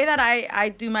the way that I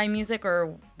do my music,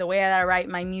 or the way that I write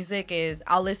my music, is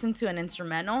I'll listen to an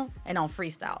instrumental and I'll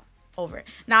freestyle over it.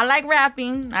 Not like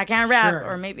rapping. I can't rap,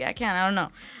 or maybe I can. I don't know.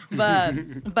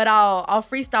 But I'll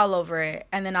freestyle over it,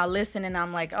 and then I'll listen, and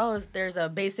I'm like, oh, there's a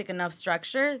basic enough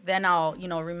structure. Then I'll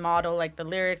remodel like the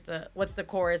lyrics, what's the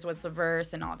chorus, what's the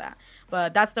verse, and all that.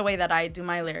 But that's the way that I do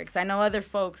my lyrics. I know other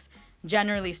folks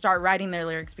generally start writing their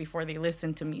lyrics before they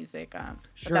listen to music.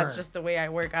 But that's just the way I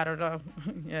work. I don't know.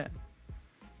 Yeah.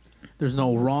 There's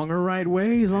no wrong or right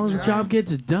way, as long as the job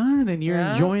gets done and you're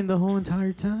enjoying the whole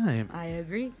entire time. I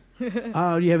agree. Do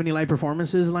you have any live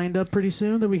performances lined up pretty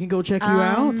soon that we can go check you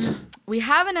out? We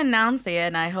haven't announced it yet,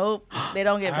 and I hope they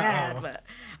don't get bad.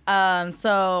 But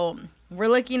so We're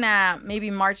looking at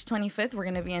maybe March 25th. We're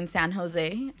going to be in San Jose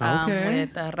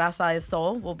with Raza de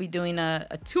Sol. We'll be doing a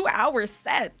 2-hour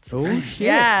set. Oh, shit.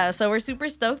 Yeah, so we're super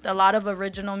stoked. A lot of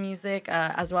original music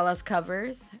as well as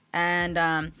covers.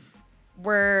 And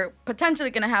we're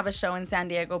potentially going to have a show in San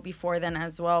Diego before then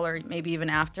as well, or maybe even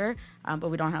after.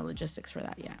 But we don't have logistics for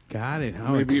that yet. Got it.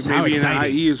 Maybe in the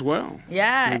IE as well.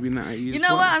 Yeah. Maybe in the IE You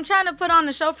know what? I'm trying to put on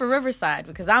a show for Riverside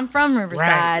because I'm from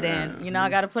Riverside. And, you know, I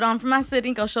got to put on for my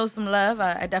city, go show some love.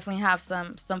 I definitely have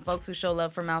some folks who show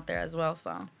love from out there as well,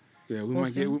 so. Yeah, we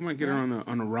might get her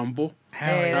on a Rumble.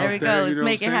 Hey, there we go. Let's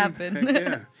make it happen. Heck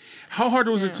yeah. How hard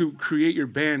was it to create your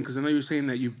band? Because I know you were saying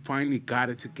that you finally got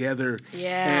it together.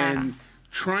 Yeah. And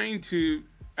trying to,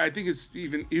 I think it's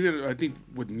even I think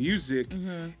with music,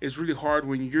 it's really hard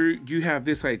when you have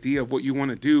this idea of what you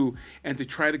want to do and to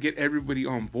try to get everybody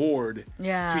on board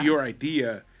to your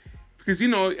idea. Because, you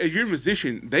know, if you're a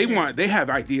musician, they have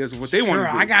ideas of what they want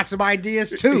to do. I got some ideas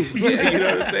too. Yeah, you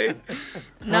know what I'm saying?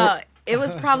 No, it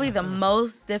was probably the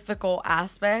most difficult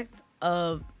aspect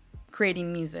of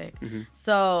creating music.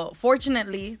 So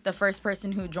fortunately, the first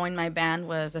person who joined my band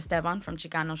was Esteban from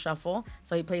Chicano Shuffle.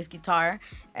 So he plays guitar,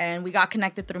 and we got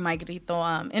connected through my Grito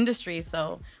industry.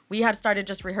 So we had started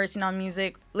just rehearsing on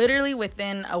music. Literally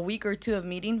within a week or two of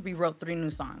meeting, we wrote 3 new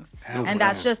songs.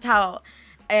 That's just how.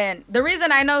 And the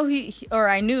reason I know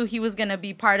I knew he was gonna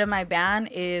be part of my band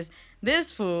is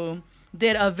this fool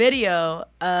did a video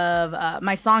of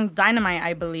my song Dynamite,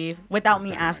 I believe, without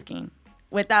me asking.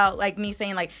 Without like me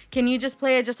saying like, can you just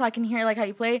play it just so I can hear like how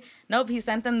you play? Nope, he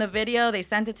sent them the video. They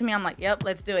sent it to me. I'm like, yep,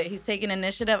 let's do it. He's taking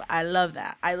initiative. I love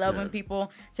that. I love when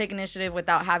people take initiative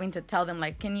without having to tell them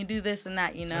like, can you do this and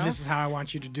that, you know? And this is how I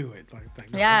want you to do it.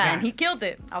 And he killed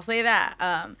it. I'll say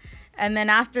that. And then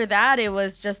after that, it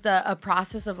was just a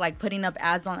process of like putting up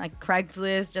ads on like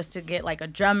Craigslist just to get like a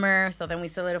drummer. So then we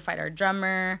solidified our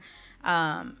drummer.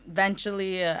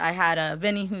 Eventually, I had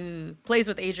Vinny who plays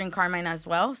with Adrian Carmine as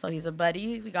well. So he's a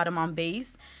buddy. We got him on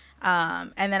bass.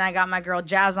 And then I got my girl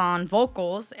Jazz on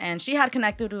vocals. And she had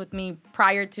connected with me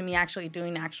prior to me actually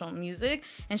doing actual music.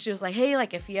 And she was like, hey,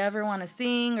 like if you ever want to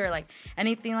sing or like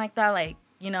anything like that, like,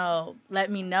 you know,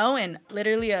 let me know. And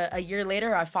literally a year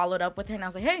later, I followed up with her and I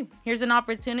was like, hey, here's an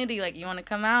opportunity. Like, you want to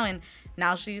come out? And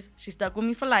now she's stuck with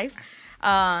me for life.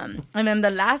 And then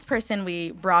the last person we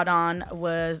brought on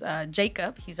was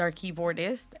Jacob. He's our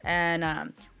keyboardist.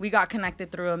 And we got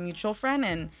connected through a mutual friend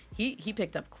and he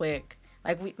picked up quick.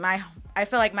 Like I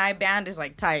feel like my band is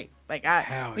like tight. Like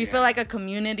we feel like a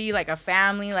community, like a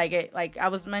family. Like I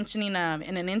was mentioning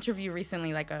in an interview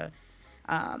recently, like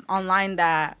online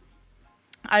that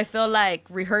I feel like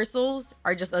rehearsals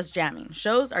are just us jamming.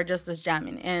 Shows are just us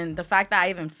jamming. And the fact that I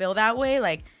even feel that way,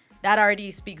 like, that already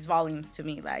speaks volumes to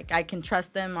me. Like, I can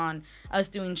trust them on us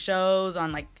doing shows,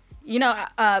 on, like, you know,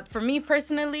 for me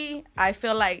personally, I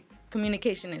feel like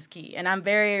communication is key. And I'm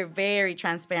very, very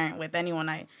transparent with anyone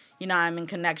I'm in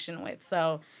connection with.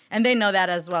 So, and they know that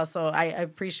as well. So I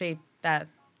appreciate that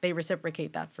they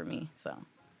reciprocate that for me. So,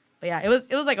 but yeah, it was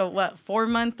like a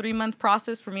 3-month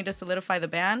process for me to solidify the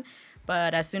band.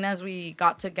 But as soon as we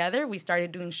got together, we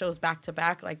started doing shows back to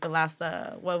back, like the last,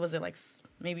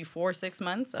 maybe 4 or 6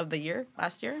 months of the year,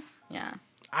 last year. Yeah.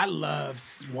 I love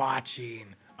watching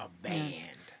a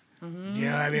band. Mm-hmm. You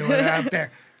know what I mean? When they're out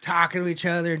there talking to each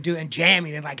other and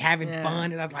jamming and like having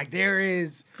fun. And I'm like,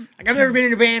 I've never been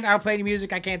in a band. I don't play any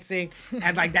music. I can't sing.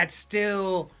 And like, that's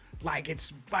still like,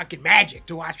 it's fucking magic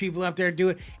to watch people up there do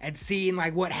it and seeing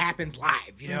like what happens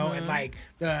live, you know, and like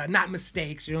the, not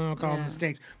mistakes, you don't call them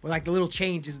mistakes, but like the little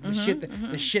changes, the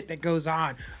shit that goes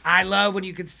on. I love when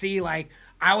you can see like,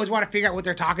 I always want to figure out what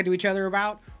they're talking to each other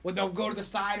about. When they'll go to the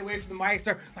side away from the mic,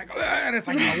 start like, and it's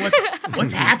like,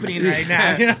 what's happening right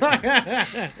now? You know?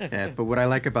 Yeah, but what I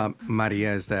like about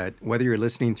Maria is that whether you're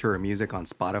listening to her music on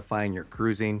Spotify and you're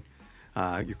cruising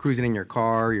in your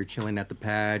car, you're chilling at the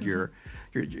pad, you're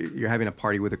having a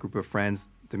party with a group of friends,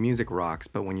 the music rocks.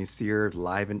 But when you see her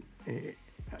live in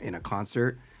a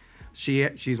concert,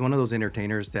 she's one of those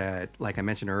entertainers that, like I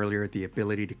mentioned earlier, the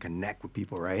ability to connect with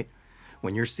people, right?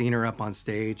 When you're seeing her up on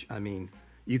stage, I mean,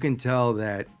 you can tell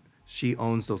that she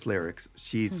owns those lyrics.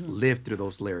 She's lived through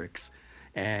those lyrics.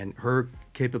 And her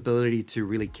capability to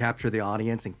really capture the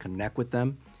audience and connect with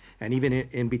them, and even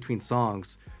in between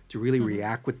songs, to really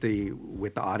react with the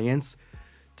audience,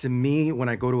 to me, when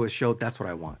I go to a show, that's what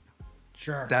I want.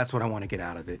 Sure. That's what I want to get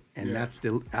out of it. And that's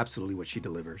still absolutely what she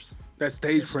delivers. That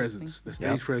stage presence. The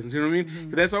stage presence. You know what I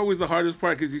mean? That's always the hardest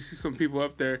part, because you see some people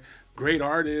up there, great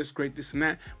artists, great this and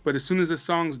that. But as soon as the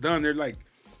song's done, they're like,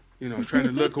 trying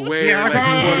to look away.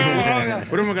 Yeah.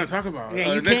 What am I gonna talk about?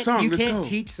 Yeah, you next song. you Let's can't go.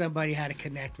 teach somebody how to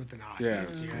connect with an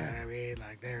audience. Yeah. You know what I mean?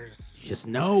 Like Just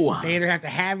know. they either have to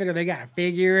have it or they gotta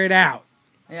figure it out.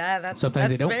 Yeah, that's Sometimes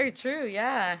they don't. very true.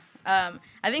 Yeah.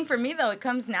 I think for me though, it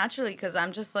comes naturally because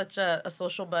I'm just such a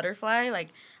social butterfly. Like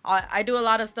I do a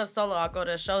lot of stuff solo. I'll go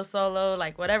to a show solo,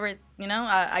 like whatever.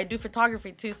 I do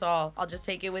photography too, so I'll just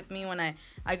take it with me when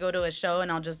I go to a show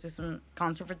and I'll just do some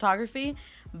concert photography.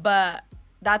 But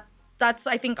that's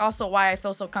I think also why I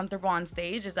feel so comfortable on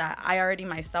stage is that I already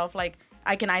myself like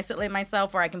I can isolate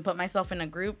myself or I can put myself in a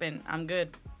group and I'm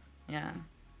good. Yeah.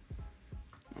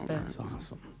 That's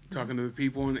awesome. Talking to the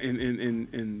people,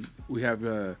 and we have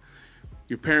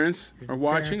your parents are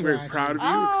watching. parents Very watching. proud of you,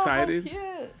 Oh, excited.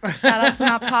 Cute. Shout out to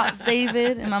my pops,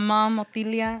 David, and my mom,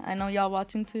 Otilia. I know y'all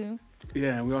watching too.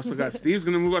 Yeah, and we also got Steve's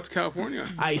gonna move out to California.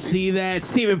 I see that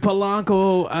Steven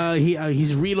Polanco,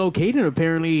 he's relocated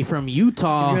apparently from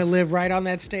Utah. He's gonna live right on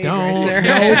that stage No, right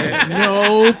there.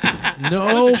 nope.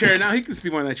 The chair now. He can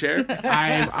sleep on that chair.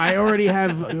 I already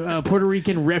have Puerto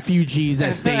Rican refugees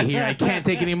that stay here. I can't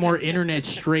take any more internet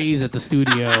strays at the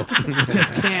studio.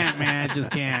 Just can't, man.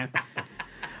 Just can't.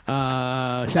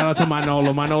 Shout out to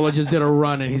Manolo. Manolo just did a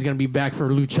run and he's gonna be back for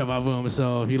Lucha Vavoom.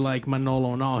 So if you like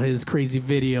Manolo and all his crazy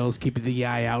videos, keep the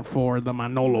eye out for the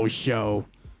Manolo show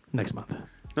next month.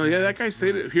 No, yeah, that guy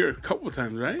stayed here a couple of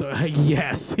times, right?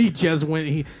 Yes, he just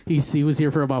went. He was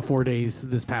here for about 4 days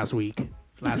last week.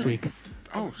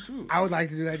 Oh shoot. I would like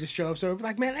to do that. Just show up. So,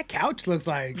 like, man, that couch looks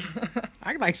like.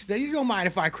 I like. You don't mind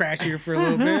if I crash here for a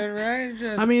little bit, right?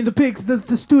 Just... I mean,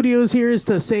 the studios here is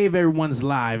to save everyone's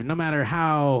life, no matter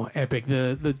how epic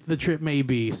the trip may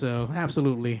be. So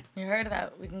absolutely. You heard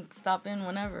that? We can stop in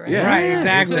whenever, right? Yeah. Right,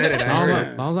 exactly. You said it, I heard it.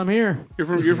 As long as I'm here.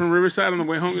 You're from Riverside on the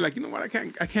way home. You're like, you know what? I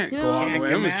can't go all the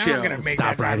way. I'm Man, just I'm chill. gonna make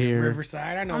Stop that right drive to here.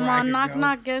 Riverside. I know I'm where I on could knock go.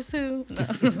 knock. Guess who?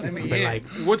 Let me But in. like,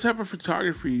 What type of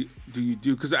photography do you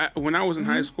do? Because when I was in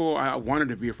high school, I wanted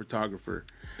to be a photographer.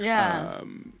 Yeah.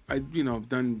 I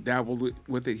dabbled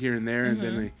with it here and there, and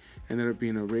then I ended up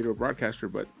being a radio broadcaster.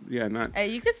 But yeah, not. Hey,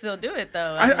 you could still do it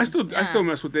though. I still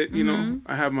mess with it. Mm-hmm.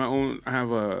 I have my own. I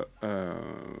have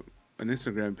an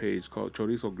Instagram page called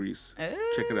Chorizo Grease.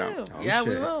 Check it out. Ooh, yeah,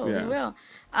 we shit. will. Yeah. We will.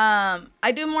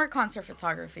 I do more concert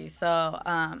photography, so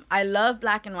I love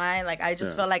black and white. Like I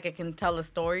just feel like I can tell a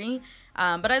story.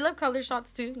 But I love color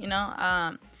shots too.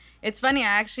 It's funny. I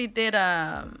actually did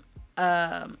a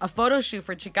photo shoot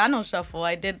for Chicano Shuffle.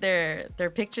 I did their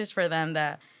pictures for them.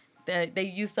 That they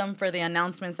used them for the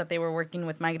announcements that they were working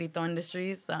with My Grito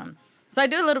Industries. So I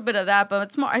do a little bit of that, but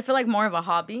it's more. I feel like more of a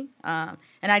hobby, and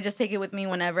I just take it with me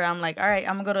whenever I'm like, all right,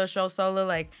 I'm gonna go to a show solo.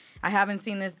 Like I haven't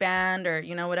seen this band or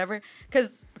whatever.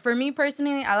 Because for me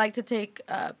personally, I like to take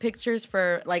pictures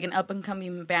for like an up and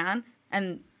coming band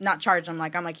and not charge them.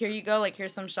 Like I'm like, here you go. Like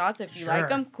here's some shots. If you like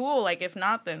them, cool. Like if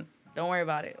not, then don't worry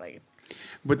about it. Like.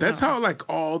 But that's how like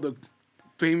all the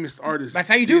famous artists. That's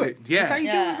how you do did it. Yeah. That's how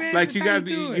you do it, man. Like That's you how got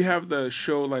do it. you have the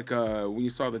show like when you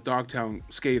saw the Dogtown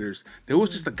Skaters, there was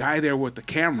just a guy there with the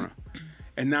camera,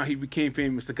 and now he became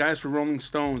famous. The guys for Rolling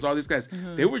Stones, all these guys,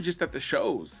 they were just at the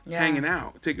shows, hanging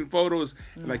out, taking photos.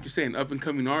 Like you're saying, up and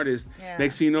coming artists. Yeah.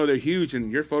 Next thing you know, they're huge,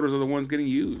 and your photos are the ones getting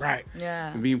used, Right.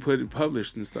 Yeah. and being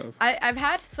published and stuff. I've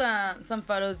had some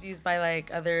photos used by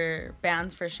like other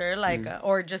bands for sure, like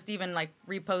or just even like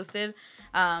reposted.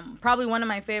 Probably one of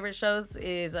my favorite shows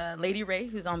is Lady Ray,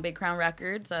 who's on Big Crown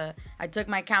Records. I took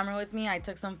my camera with me. I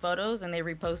took some photos and they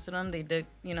reposted them. They did,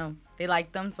 they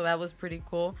liked them, so that was pretty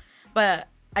cool. But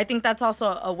I think that's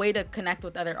also a way to connect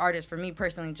with other artists. For me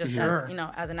personally, just Sure.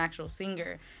 as an actual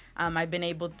singer, I've been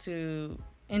able to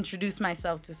introduce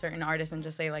myself to certain artists and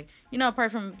just say like,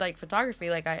 apart from like photography,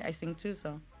 like I sing too.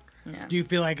 So yeah. Do you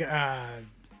feel like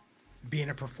being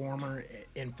a performer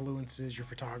influences your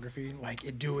photography,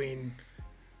 like doing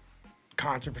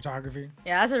concert photography?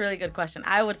 Yeah, that's a really good question.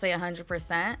 I would say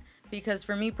 100% because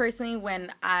for me personally,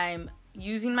 when I'm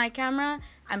using my camera,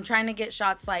 I'm trying to get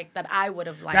shots like that I would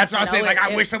have liked. That's what I'm saying. Like,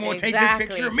 I wish someone would take this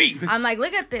picture of me. I'm like,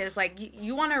 look at this. Like,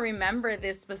 you want to remember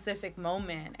this specific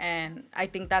moment, and I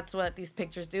think that's what these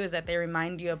pictures do is that they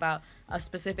remind you about a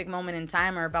specific moment in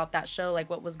time or about that show, like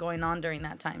what was going on during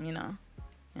that time.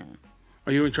 Yeah.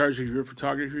 Are you in charge of your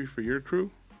photography for your crew?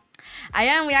 I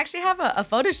am. We actually have a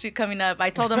photo shoot coming up. I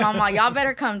told them, I'm like, y'all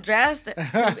better come dressed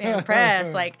to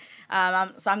impress. Like,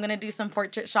 so I'm going to do some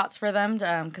portrait shots for them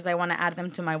because I want to add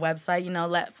them to my website,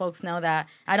 let folks know that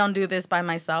I don't do this by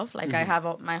myself. Like, I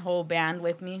have my whole band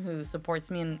with me who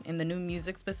supports me in the new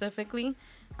music specifically.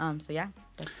 So, yeah,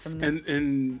 that's coming up.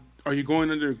 And are you going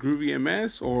under Groovy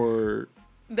MS or?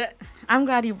 I'm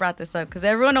glad you brought this up because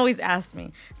everyone always asks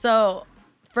me. So,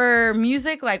 for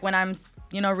music, like when I'm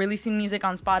releasing music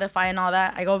on Spotify and all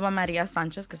that, I go by Maria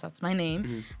Sanchez because that's my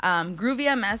name.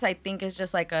 Groovy MS, I think, is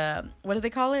just like a, what do they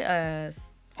call it?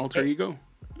 Alter ego?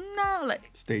 No, like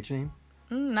Stage name?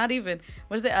 not even.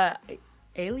 What is it?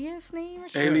 Alias name or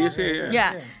something? Alias,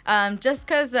 yeah. Just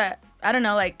because I don't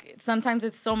know, like sometimes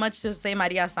it's so much to say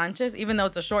Maria Sanchez, even though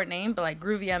it's a short name, but like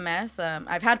Groovy MS.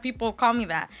 I've had people call me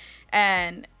that,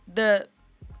 and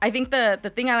I think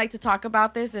the thing I like to talk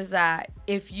about this is that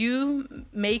if you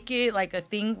make it like a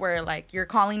thing where like you're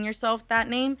calling yourself that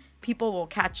name, people will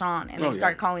catch on and they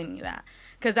start calling you that.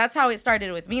 Because that's how it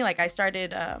started with me. Like, I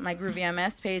started my Groovy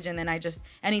MS page, and then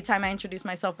anytime I introduce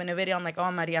myself in a video, I'm like, oh,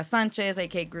 I'm Maria Sanchez,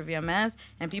 aka Groovy MS,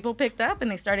 and people picked up, and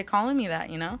they started calling me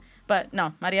that, But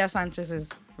no, Maria Sanchez is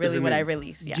really what I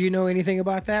release, yeah. Do you know anything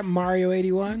about that, Mario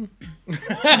 81?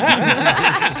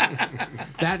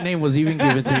 That name was even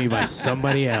given to me by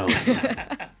somebody else.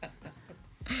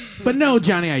 But no,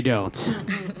 Johnny, I don't.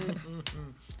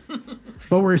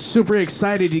 But we're super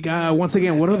excited. Once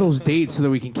again, what are those dates so that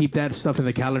we can keep that stuff in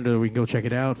the calendar? We can go check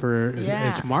it out for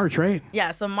it's March, right?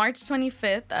 Yeah, so March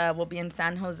 25th, we'll be in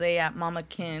San Jose at Mama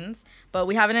Kin's, but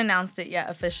we haven't announced it yet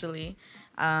officially.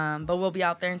 But we'll be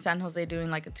out there in San Jose doing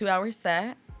like a 2-hour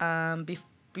set.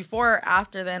 Before or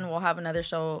after then, we'll have another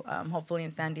show, hopefully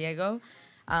in San Diego.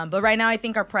 But right now, I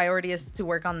think our priority is to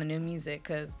work on the new music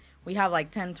because we have like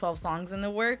 10, 12 songs in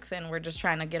the works, and we're just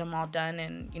trying to get them all done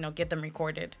and, get them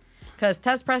recorded. Because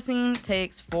test pressing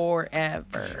takes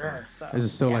forever. Sure. So, Is it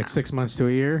still like 6 months to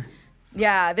a year?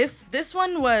 Yeah, this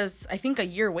one was, I think, a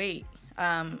year wait.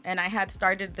 And I had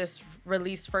started this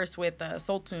release first with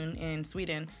Soultune in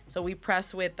Sweden. So we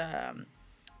pressed with a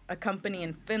company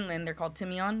in Finland. They're called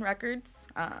Timion Records.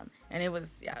 And it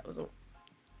was a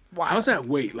wow. How's that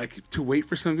wait? Like, to wait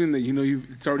for something that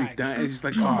it's already done? It's just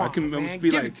like, I can almost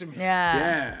be give like, it to me.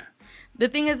 Yeah. The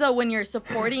thing is, though, when you're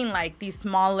supporting like these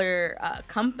smaller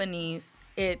companies,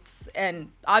 and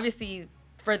obviously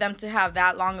for them to have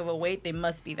that long of a wait, they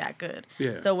must be that good.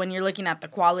 Yeah. So when you're looking at the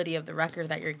quality of the record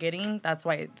that you're getting, that's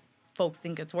why folks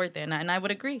think it's worth it. And I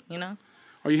would agree, Are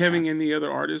you having any other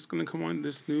artists going to come on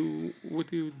this new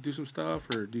with you, do some stuff,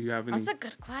 or do you have any? That's a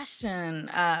good question.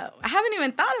 I haven't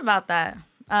even thought about that.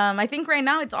 I think right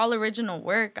now it's all original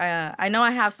work. I know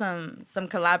I have some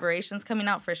collaborations coming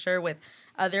out for sure with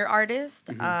other artists.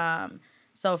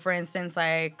 So for instance,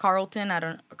 like Carlton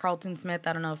Smith,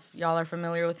 I don't know if y'all are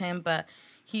familiar with him, but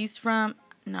he's from,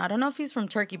 I don't know if he's from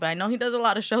Turkey, but I know he does a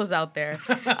lot of shows out there.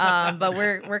 But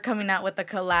we're coming out with a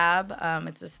collab.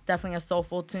 It's definitely a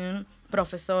soulful tune.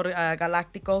 Professor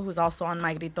Galactico, who's also on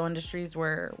My Grito Industries,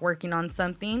 we're working on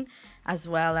something, as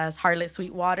well as Harlot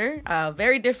Sweetwater.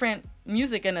 Very different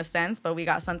music in a sense, but we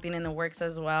got something in the works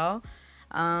as well.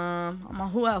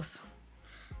 Who else?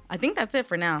 I think that's it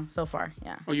for now, so far,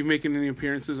 yeah. Are you making any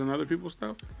appearances on other people's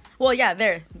stuff? Well, yeah,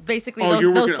 they're basically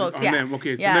you're those working folks, on yeah. them.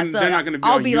 Okay, so yeah, then they're not going to be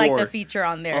I'll on be like the feature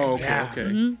on theirs. Oh, okay, yeah. okay.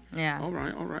 Mm-hmm. Yeah. All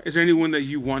right. Is there anyone that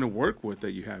you want to work with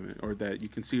that you haven't, or that you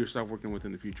can see yourself working with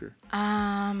in the future?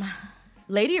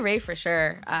 Lady Ray for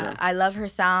sure. Yeah. I love her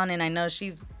sound, and I know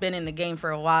she's been in the game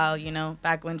for a while,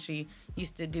 back when she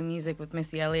used to do music with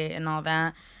Missy Elliott and all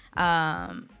that.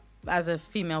 As a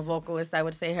female vocalist, I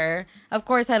would say her. Of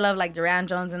course, I love like Duran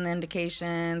Jones and the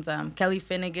Indications, Kelly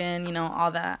Finnegan,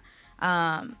 all that.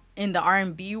 In the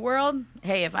R&B world,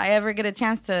 hey, if I ever get a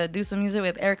chance to do some music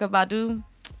with Erykah Badu,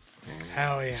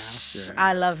 Hell yeah.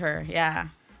 I love her, yeah.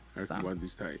 Erykah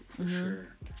Badu's tight, for sure.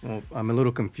 Well, I'm a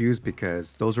little confused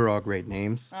because those are all great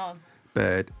names. Oh.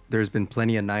 But there's been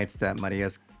plenty of nights that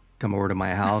Maria's come over to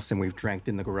my house and we've drank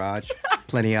in the garage.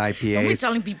 Plenty of Don't be IPAs.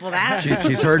 telling people that.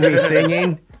 She's heard me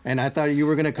singing, and I thought you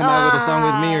were going to come out with a song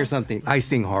with me or something. I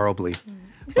sing horribly,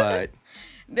 but...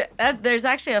 There's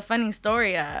actually a funny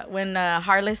story. When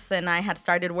Harless and I had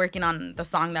started working on the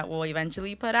song that we'll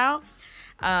eventually put out,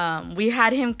 we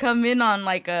had him come in on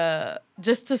like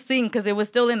just to sing because it was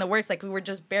still in the works. Like we were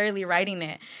just barely writing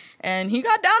it. And he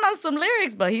got down on some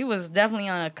lyrics, but he was definitely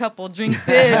on a couple drinks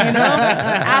in,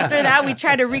 After that, we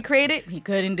tried to recreate it. He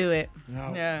couldn't do it.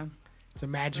 No. Yeah. It's a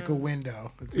magical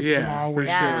window. It's a small for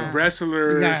window. Yeah. sure.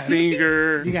 Wrestler, You got-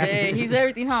 singer, You got Hey, he's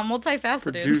everything, huh?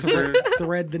 Multifaceted. producer. to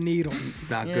thread the needle.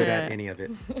 Not good at Yeah. any of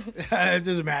it. It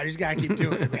doesn't matter. You just gotta keep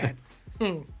doing it, man.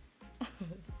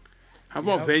 How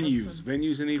about venues?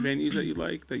 Any venues that you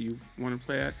like that you want to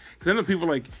play at? Because I know people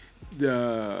like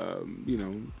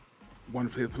want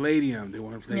to play the Palladium. They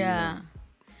want to play. Yeah.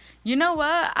 You know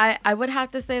what? I would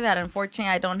have to say that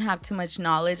unfortunately I don't have too much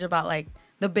knowledge about like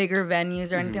the bigger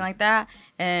venues or anything like that.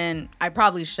 And I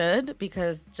probably should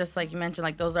because just like you mentioned,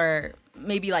 like those are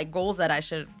maybe like goals that I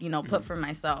should, put for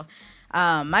myself.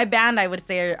 My band, I would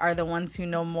say, are the ones who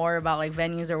know more about like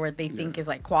venues or what they think is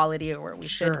like quality or where we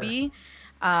should be.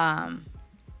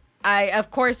 I of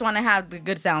course want to have the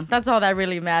good sound. That's all that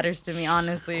really matters to me,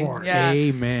 honestly. Yeah.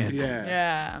 Amen.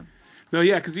 Yeah. No,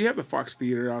 yeah, because you have the Fox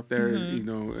Theater out there,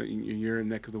 in your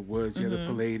neck of the woods. You have the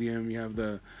Palladium, you have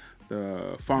the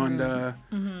Fonda,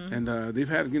 and they've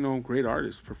had great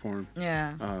artists perform.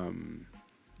 Yeah.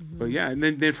 But yeah, and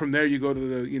then from there you go to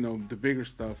the bigger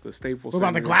stuff, the Staples. What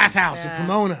about the Glass House in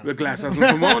Pomona? The Glass House in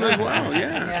Pomona as well.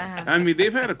 Yeah. I mean,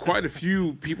 they've had quite a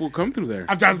few people come through there.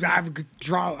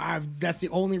 That's the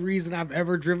only reason I've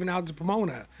ever driven out to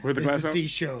Pomona. Where the Glass House? See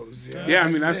shows. Yeah, I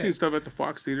mean, I've seen stuff at the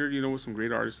Fox Theater, with some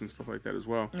great artists and stuff like that as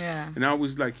well. Yeah. And I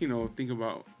always think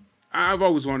about. I've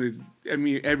always wanted. I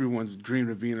mean, everyone's dreamed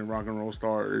of being a rock and roll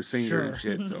star or singer and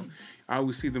shit. So I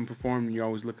always see them perform, and you're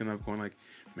always looking up, going like,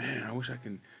 "Man, I wish I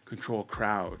can control a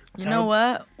crowd." You know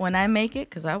what? When I make it,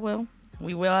 because I will,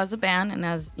 we will as a band and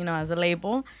as a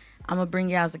label, I'm gonna bring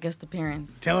you as a guest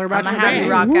appearance. Tell her about your band. I'm gonna have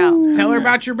you rock out. Tell her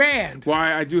about your band.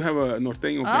 Why I do have a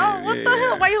Norteño band. Oh, what the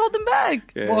hell? Why you holding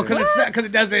back? Yeah. Well, because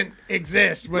it doesn't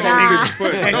exist. But Nah.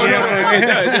 It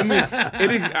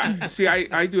does. See,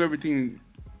 I do everything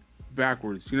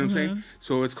backwards. You know what I'm saying?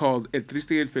 So it's called El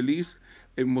Triste y El Feliz.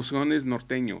 Emociones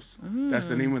Norteños. That's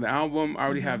the name of the album. I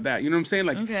already have that. You know what I'm saying?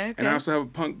 Like, Okay. And I also have a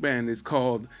punk band. It's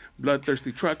called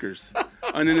Bloodthirsty Truckers.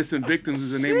 Uninnocent Victims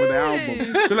is the name of the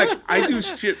album. So like, I do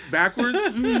shit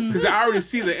backwards because I already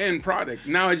see the end product.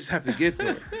 Now I just have to get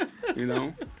there.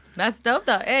 That's dope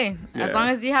though. Hey, Yeah. as long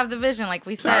as you have the vision, like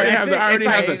we So said. I already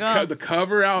have go. the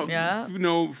cover out. Yeah.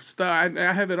 Stuff.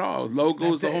 I have it all.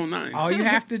 Logos, the whole nine. All you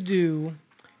have to do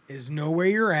is know where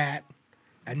you're at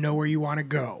and know where you want to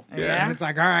go. Yeah. And it's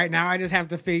like, all right, now I just have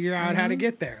to figure out how to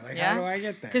get there. Like, how do I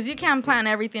get there? Because you can't plan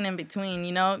everything in between.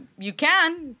 You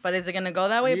can, but is it gonna go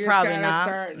that way? You Probably just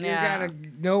gotta not. You gotta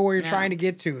know where you're trying to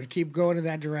get to and keep going in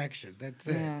that direction. That's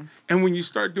it. Yeah. And when you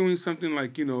start doing something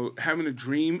like, having a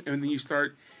dream, and then you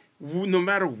start, no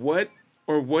matter what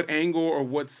or what angle or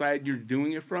what side you're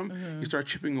doing it from, you start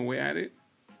chipping away at it.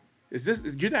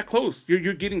 You're that close.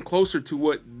 You're getting closer to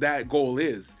what that goal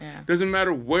is. Yeah. Doesn't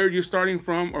matter where you're starting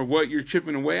from or what you're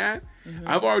chipping away at.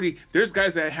 There's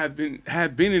guys that have been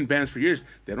in bands for years.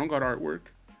 They don't got artwork.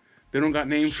 They don't got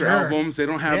names for albums. They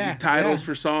don't have titles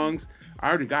for songs. I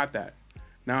already got that.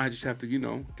 Now I just have to,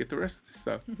 get the rest of the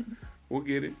stuff. We'll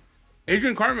get it.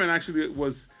 Adrian Cartman actually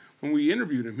was, when we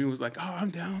interviewed him, he was like, "Oh, I'm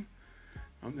down.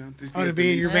 To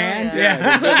be in your band?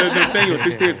 Yeah. The thing with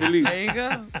Triste y Feliz. There you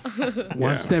go.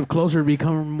 One step closer to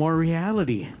becoming more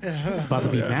reality. It's about to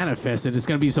be manifested. It's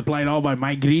going to be supplied all by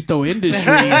My Grito Industries.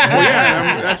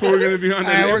 That's what we're going to be on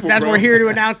that label, That's bro. we're here to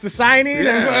announce the signing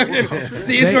of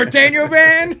Steve's Norteño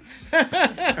band.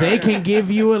 They can give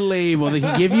you a label, they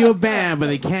can give you a band, but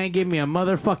they can't give me a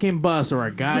motherfucking bus or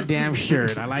a goddamn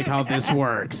shirt. I like how this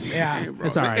works. Yeah. Bro.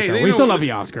 It's all right, Hey, though. they We know still what- love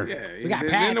you, Oscar. Yeah, We got they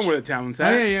know Patch. where the talent's Oh,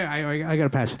 at. yeah. I got a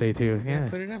patch today, too. Yeah.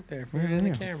 Put it up there. Put it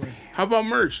in the camera. How about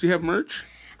merch? Do you have merch?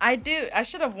 I do. I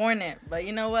should have worn it, but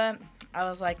you know what? I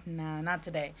was like, nah, not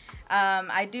today.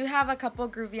 I do have a couple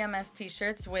Groovy MS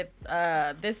t-shirts with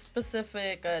this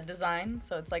specific design.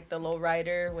 So it's like the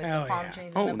lowrider with Hell the palm yeah.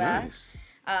 trees in Oh, the back. nice.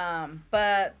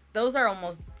 But those are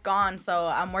almost gone. So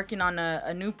I'm working on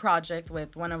a new project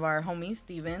with one of our homies,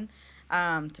 Steven,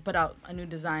 to put out a new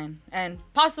design. And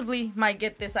possibly might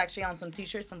get this actually on some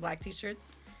t-shirts, some black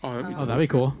t-shirts. Oh, that'd be Oh, cool. that'd be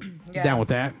cool. Yeah. Down with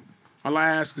that. All I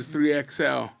ask is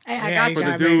 3XL. Hey, Yeah, I got you you. For the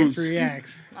gotta make it dudes.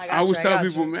 3X. I I always tell got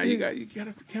people, you. man, you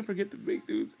can't forget the big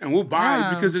dudes, and we'll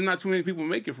buy because there's not too many people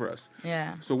make it for us.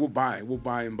 Yeah, So we'll buy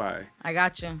and buy. I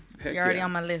got you. Heck You're already yeah.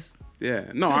 on my list. Yeah,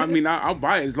 no, I mean I'll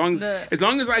buy it as long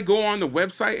as I go on the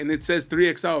website and it says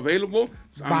 3XL available.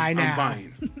 So Buy now. I'm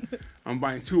buying. I'm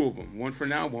buying 2 of them, one for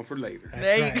now, one for later. That's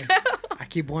There you right. go. I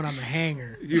keep one on the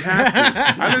hanger. You have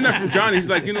to. I learned that from Johnny. He's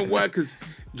like, you know what? Because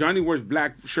Johnny wears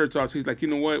black shirts also. He's like, you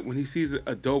know what? When he sees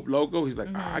a dope logo, he's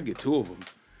like, I get 2 of them.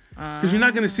 Because you're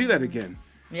not gonna see that again.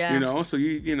 Yeah. You know, so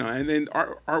you know, and then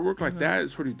artwork like that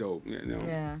is pretty dope. You know,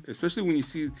 Yeah. especially when you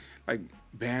see like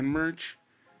band merch,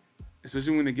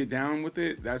 especially when they get down with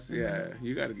it. That's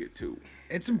you got to get 2,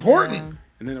 It's important.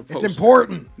 and then a It's poster.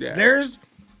 important. Yeah.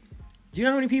 Do you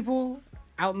know how many people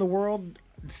out in the world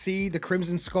see the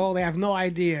Crimson Skull? They have no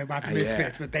idea about the Yeah.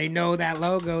 Misfits, but they know that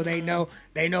logo. They know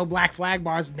Black Flag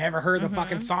Bars. Never heard the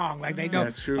fucking song. Like they know.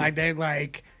 That's true. Like they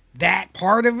that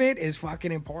part of it is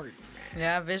fucking important.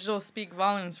 Yeah, visuals speak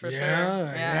volumes for sure.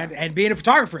 Yeah. And being a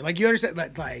photographer, like you understand,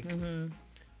 like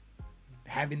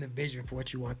having the vision for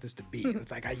what you want this to be. It's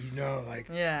like how like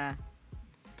Yeah.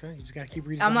 Okay, you just gotta keep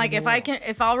redesigning. I'm like, the world.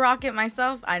 if I'll rock it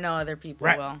myself, I know other people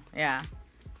Right. will. Yeah.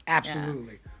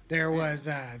 Absolutely. There was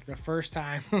the first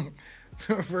time,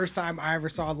 the first time I ever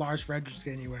saw Lars Fredericks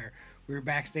anywhere. We were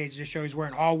backstage at the show. He's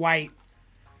wearing all white.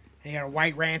 And he had a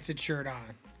white Rancid shirt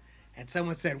on. And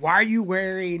someone said, "Why are you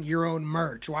wearing your own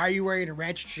merch? Why are you wearing a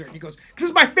Rancid shirt?" And he goes, "Because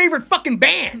it's my favorite fucking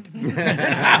band." And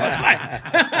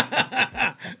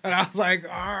I was like, "All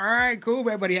right, cool,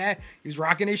 man." But he was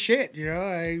rocking his shit, you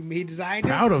know. He designed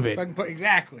Proud of it.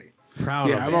 Exactly. Proud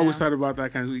Yeah, of I've it. always thought about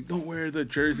that kind of. Like, don't wear the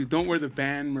jersey. Don't wear the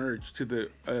band merch to the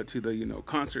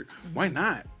concert. Why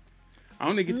not? I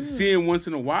only get to see him once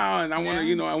in a while, and I want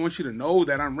to, I want you to know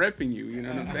that I'm repping you. You know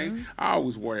what I'm saying? I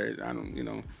always wear it. I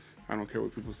don't care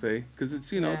what people say, because it's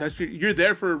that's you're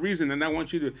there for a reason, and I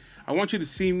want you to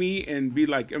see me and be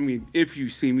like, I mean, if you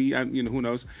see me, who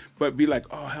knows, but be like,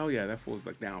 oh hell yeah, that fool's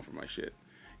like down for my shit,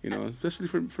 especially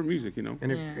for music,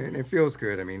 And it feels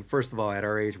good. I mean, first of all, at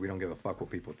our age, we don't give a fuck what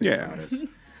people think about us.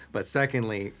 But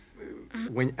secondly,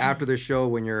 when after the show,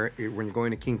 when you're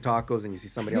going to King Tacos and you see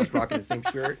somebody else rocking the same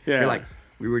shirt, you're like,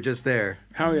 we were just there.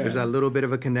 Hell yeah. There's a little bit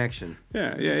of a connection.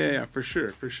 Yeah, for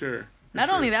sure. Not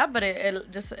only that, but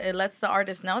it lets the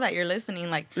artist know that you're listening.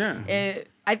 Like,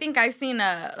 I think I've seen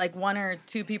like one or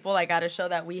two people like at a show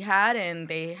that we had, and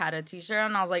they had a T-shirt,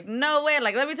 and I was like, no way,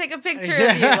 like let me take a picture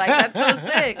of you, like that's so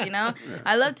sick,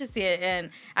 I love to see it, and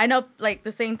I know like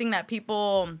the same thing that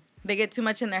people they get too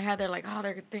much in their head. They're like, oh,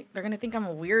 they're gonna think I'm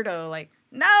a weirdo. Like,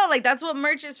 no, like that's what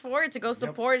merch is for, to go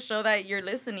support, show that you're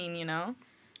listening,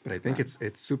 But I think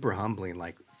it's super humbling,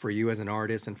 like for you as an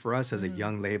artist and for us as a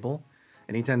young label.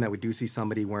 Anytime that we do see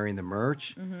somebody wearing the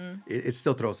merch, it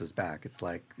still throws us back. It's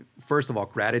like, first of all,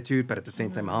 gratitude, but at the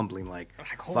same time, humbling. Like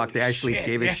fuck, they actually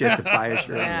gave a shit to buy a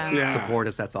shirt and support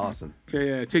us. That's awesome.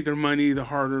 Yeah. Take their money, the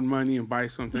hard-earned money, and buy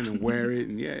something and wear it.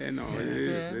 And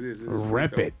it is.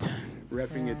 Rep it.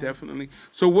 Repping it, definitely.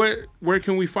 So where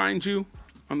can we find you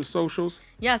on the socials?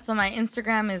 Yeah, so my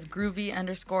Instagram is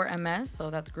groovy_ms. So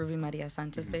that's Groovy Maria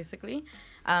Sanchez, basically.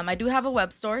 I do have a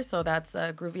web store, so that's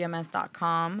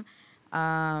groovyms.com.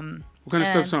 What kind of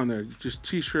stuff's on there? Just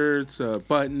T-shirts,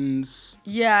 buttons?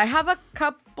 Yeah, I have a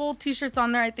couple T-shirts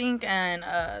on there, I think, and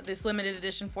this limited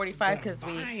edition 45, because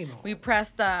we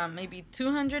pressed maybe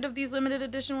 200 of these limited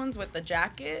edition ones with the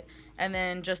jacket, and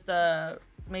then just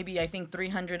maybe I think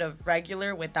 300 of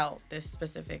regular without this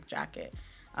specific jacket.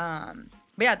 But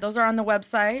yeah, those are on the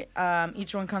website.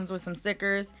 Each one comes with some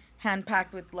stickers,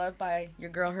 hand-packed with love by your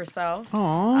girl herself.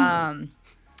 Aww.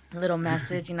 Little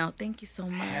message, thank you so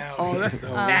much. Oh, that's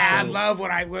dope. I love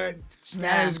what I would.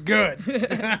 That is good.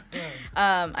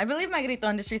 I believe My Grito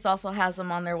Industries also has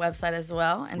them on their website as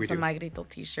well, and some My Grito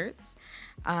t-shirts.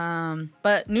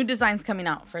 But new designs coming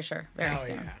out for sure very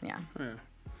soon. Yeah.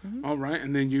 All right,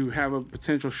 and then you have a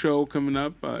potential show coming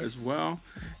up as well,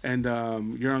 and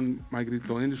you're on My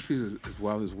Grito Industries as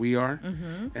well as we are,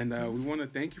 and we want to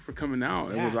thank you for coming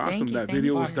out. It was awesome. That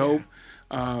video was dope.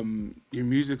 Your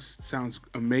music sounds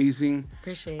amazing.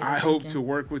 Appreciate it. I hope to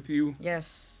work with you.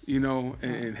 Yes.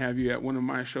 And have you at one of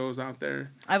my shows out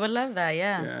there. I would love that.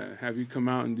 Yeah. Yeah, have you come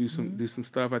out and do some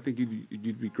stuff. I think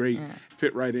you'd be great.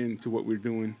 Fit right into what we're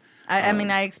doing. I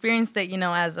mean, I experienced it,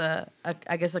 as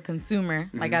I guess a consumer.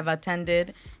 Like I've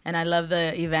attended, and I love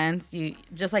the events. We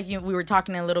were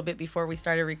talking a little bit before we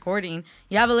started recording.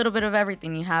 You have a little bit of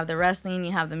everything. You have the wrestling,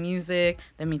 you have the music,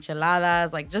 the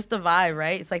micheladas, like just the vibe,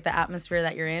 right? It's like the atmosphere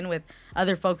that you're in with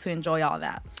other folks who enjoy all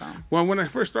that. So. Well, when I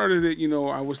first started it,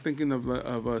 I was thinking of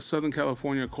a Southern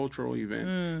California cultural event.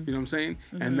 You know what I'm saying?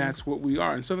 And that's what we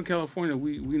are. In Southern California,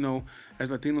 we know as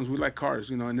Latinos, we like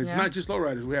cars, and it's not just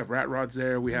lowriders. We have rat rods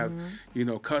there. We have,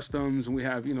 customs, and we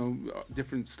have,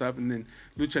 different stuff. And then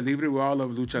lucha libre, we all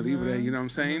love lucha libre, you know what I'm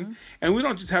saying? And we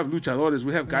don't just have luchadores.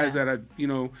 We have guys that are,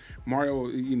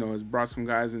 Mario, has brought some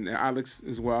guys, and Alex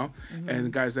as well,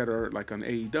 and guys that are like on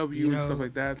AEW and stuff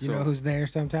like that. You know who's there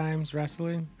sometimes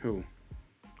wrestling? Who?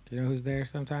 Do you know who's there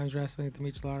sometimes wrestling at the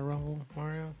Michelada Rumble,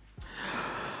 Mario?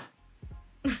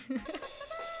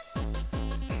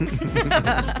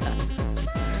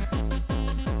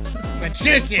 The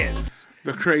chickens.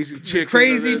 The crazy chickens.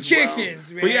 Crazy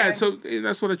chickens, man. But yeah, so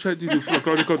that's what I try to do: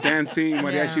 folklorico dancing,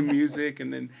 mariachi music,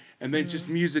 and then just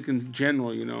music in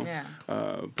general, Yeah.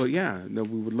 But yeah, no,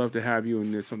 we would love to have you,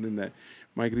 and it's something that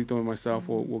My Grito and myself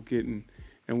will get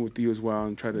and with you as well,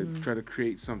 and try to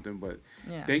create something. But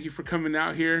thank you for coming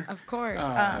out here. Of course.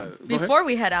 Before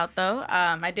we head out, though,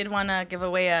 I did want to give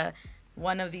away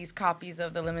one of these copies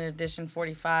of the limited edition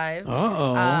 45.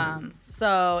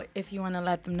 So if you want to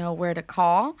let them know where to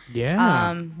call,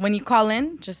 when you call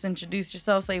in, just introduce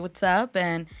yourself, say what's up,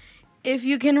 and If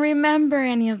you can remember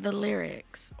any of the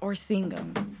lyrics or sing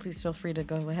them, please feel free to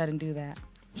go ahead and do that.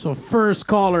 So first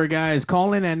caller, guys,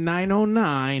 call in at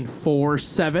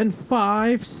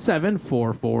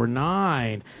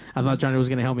 909-475-7449. I thought Johnny was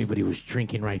going to help me, but he was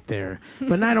drinking right there.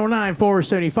 But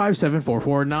 909-475-7449.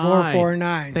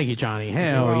 449. Thank you, Johnny.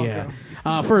 Hell You're yeah.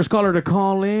 welcome. First caller to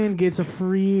call in gets a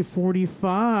free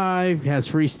 45. Has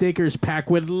free stickers, packed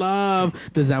with love.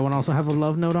 Does that one also have a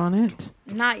love note on it?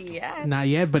 Not yet. Not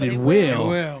yet, but it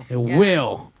will. It It Yeah.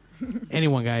 will.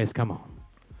 Anyone, guys, come on.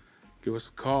 Give us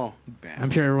a call. I'm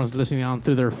sure everyone's listening on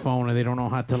through their phone and they don't know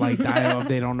how to like dial up.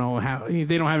 They don't know how. They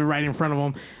don't have it right in front of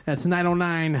them. That's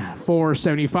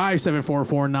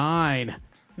 909-475-7449.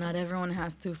 Not everyone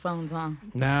has two phones, huh?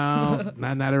 No,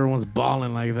 not everyone's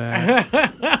balling like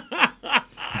that.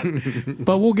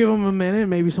 But we'll give them a minute.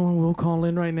 Maybe someone will call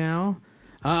in right now.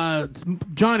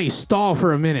 Johnny, stall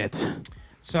for a minute.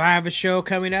 So I have a show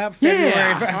coming up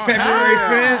Yeah. February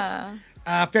 5th.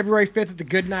 Ah. February 5th at the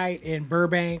Good Night in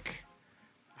Burbank.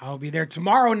 I'll be there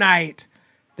tomorrow night.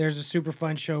 There's a super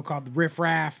fun show called The Riff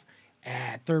Raff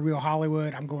at Third Wheel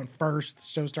Hollywood. I'm going first. The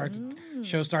show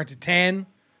starts at 10.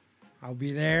 I'll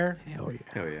be there. Hell yeah.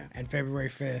 Hell yeah. And February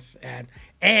 5th.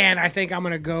 And I think I'm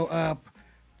going to go up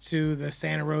to the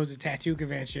Santa Rosa Tattoo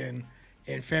Convention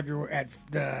in February, at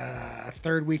the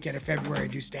third weekend of February.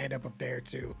 Do stand up there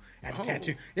too at the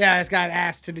tattoo. Yeah, I just got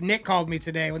asked to. Nick called me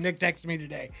today. Well, Nick texted me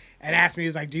today and asked me, he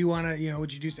was like, "Do you want to,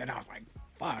 would you do?" And I was like,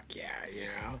 "Fuck yeah,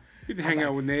 You can hang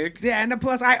out with Nick. Yeah, and then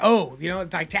plus I owe.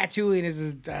 It's like tattooing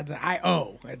is I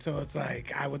owe, and so it's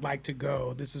like I would like to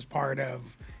go. This is part of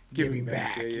giving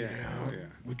back. Yeah.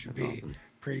 Which would be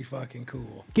pretty fucking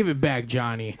cool. Give it back,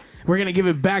 Johnny. We're going to give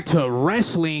it back to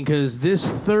wrestling because this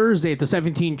Thursday at the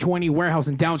 1720 Warehouse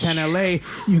in downtown LA,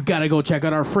 you got to go check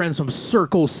out our friends from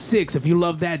Circle 6. If you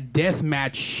love that death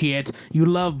match shit, you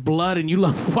love blood, and you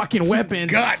love fucking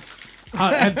weapons. Guts.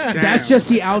 That's just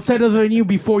the outside of the venue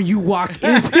before you walk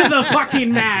into the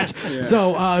fucking match. Yeah.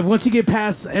 So once you get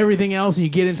past everything else and you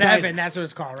get inside. 7, that's what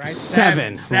it's called, right?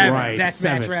 Seven, right, Deathmatch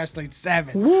 7. wrestling,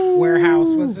 7.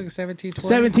 Warehouse, what's it, 1720?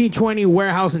 1720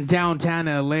 Warehouse in downtown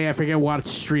LA. I forget what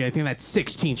street. I think that's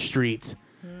 16th Street.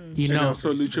 You And know,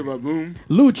 also Lucha Baboom.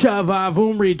 Lucha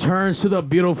Vavoom returns to the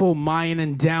beautiful Mayan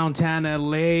in downtown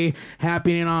LA,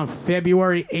 happening on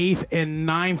February 8th and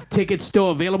 9th. Tickets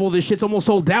still available. This shit's almost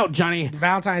sold out, Johnny. The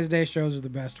Valentine's Day shows are the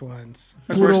best ones.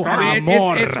 That's where it Puro started. I mean,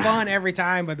 amor. it's fun every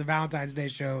time, but the Valentine's Day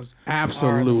shows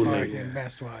Absolutely. are the fucking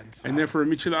best ones. And then for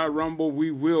Michelada Rumble,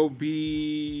 we will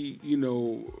be,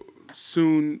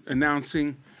 soon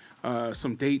announcing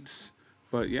some dates.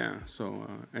 But yeah, so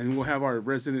and we'll have our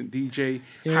resident DJ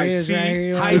Here High he is C. right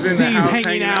here. High who's in the C's house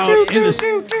hanging out in the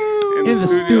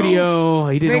studio.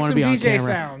 He didn't Make want to some be on DJ camera.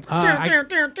 sounds.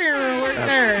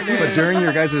 But during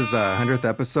your guys' 100th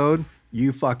episode,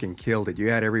 you fucking killed it. You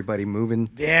had everybody moving.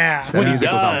 Yeah. That music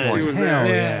was on does. point. He was Hell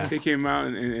there. yeah. He came out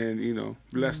and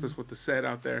blessed us with the set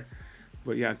out there.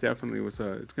 But yeah, definitely was.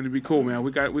 It's gonna be cool, man.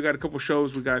 We got a couple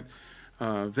shows. We got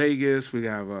Vegas. We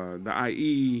have the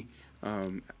IE,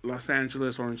 Los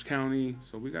Angeles, Orange County.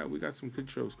 So we got some good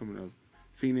shows coming up.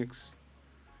 Phoenix.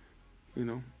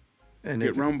 And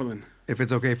Get rumbling. if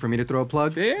it's okay for me to throw a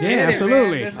plug. Yeah,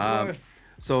 absolutely.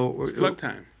 So Plug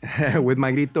time. with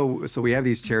My Grito, so we have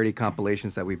these charity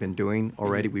compilations that we've been doing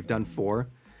already. We've done 4.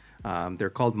 They're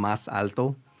called Más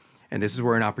Alto. And this is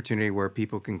where an opportunity where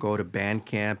people can go to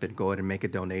Bandcamp and go ahead and make a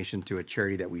donation to a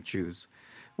charity that we choose,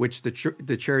 which the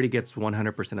charity gets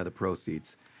 100% of the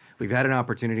proceeds. We've had an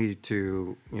opportunity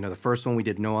to, the first one we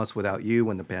did Know Us Without You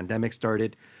when the pandemic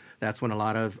started. That's when a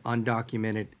lot of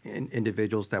undocumented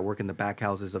individuals that work in the back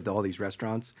houses of all these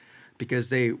restaurants, because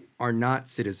they are not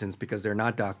citizens, because they're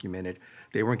not documented,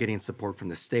 they weren't getting support from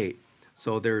the state.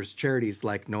 So there's charities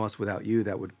like Know Us Without You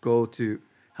that would go to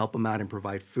help them out and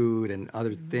provide food and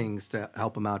other things to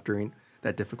help them out during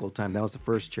that difficult time. That was the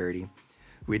first charity.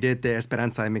 We did the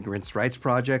Esperanza Immigrants' Rights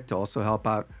Project to also help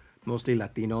out mostly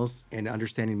Latinos in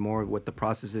understanding more what the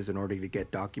process is in order to get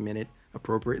documented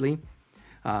appropriately.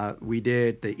 We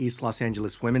did the East Los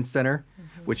Angeles Women's Center,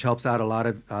 which helps out a lot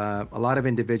of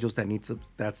individuals that need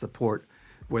that support,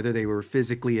 whether they were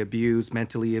physically abused,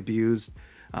 mentally abused.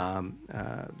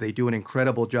 They do an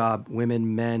incredible job,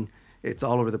 women, men. It's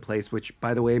all over the place, which,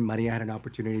 by the way, Maria had an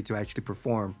opportunity to actually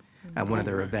perform at one of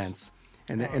their events.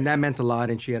 And that meant a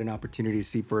lot, and she had an opportunity to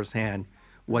see firsthand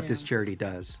what this charity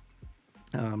does.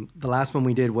 The last one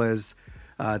we did was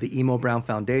the Emo Brown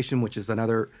Foundation, which is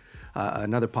another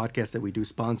podcast that we do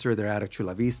sponsor. They're out of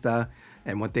Chula Vista.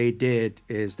 And what they did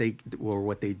is they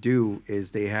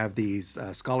have these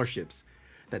scholarships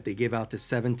that they give out to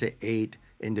 7 to 8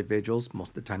 individuals, most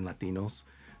of the time Latinos,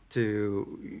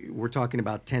 we're talking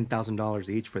about $10,000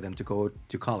 each for them to go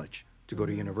to college, to go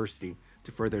to university,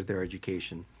 to further their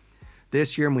education.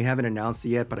 This year, and we haven't announced it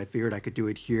yet, but I figured I could do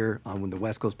it here on the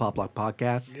West Coast Pop Lock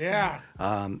podcast. Yeah.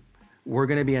 We're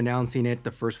going to be announcing it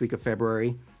the first week of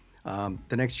February.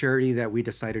 The next charity that we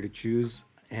decided to choose,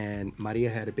 and Maria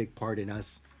had a big part in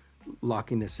us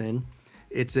locking this in.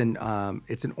 It's an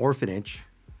orphanage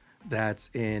that's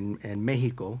in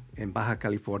Mexico, in Baja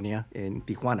California, in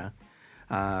Tijuana.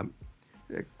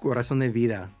 Corazón de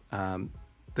Vida.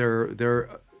 They're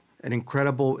an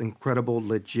incredible,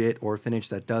 legit orphanage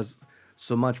that does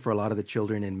so much for a lot of the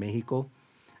children in Mexico.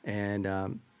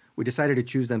 And we decided to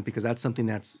choose them because that's something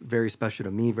that's very special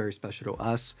to me, very special to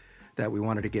us, that we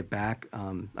wanted to give back.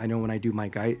 I know when I do my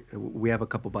guide, we have a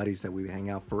couple buddies that we hang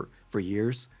out for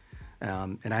years.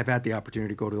 And I've had the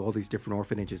opportunity to go to all these different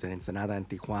orphanages in Ensenada and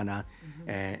Tijuana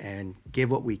and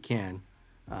give what we can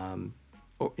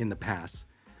in the past.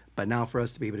 But now for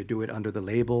us to be able to do it under the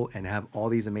label and have all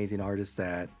these amazing artists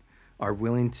that are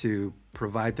willing to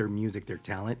provide their music, their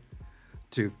talent,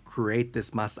 to create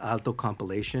this Mas Alto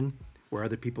compilation where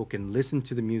other people can listen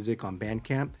to the music on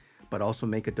Bandcamp, but also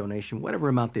make a donation, whatever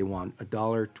amount they want,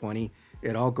 $1, $20,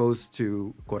 it all goes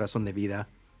to Corazón de Vida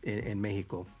in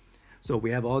Mexico. So we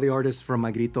have all the artists from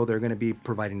Magrito, they're gonna be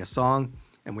providing a song,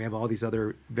 and we have all these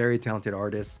other very talented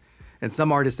artists, and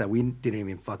some artists that we didn't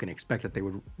even fucking expect that they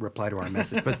would reply to our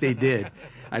message, but they did.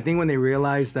 I think when they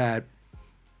realized that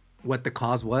what the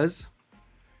cause was,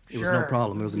 it was no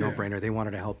problem, it was a no-brainer, they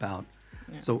wanted to help out.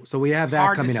 So we have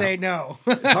that coming up. Hard to say no.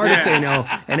 Hard to say no.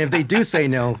 And if they do say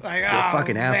no, Like, they're oh,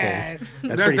 fucking man.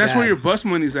 assholes. That's where your bus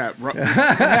money's at, bro.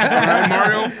 Right,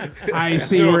 Mario? I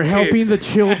see. Little We're helping kids. the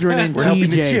children in We're TJ. helping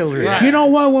the children. Right. You know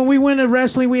what? When we went to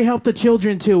wrestling, we helped the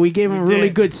children too. We gave them really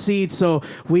did. good seats, so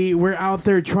we're out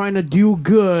there trying to do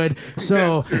good.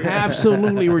 So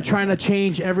absolutely, we're trying to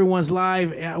change everyone's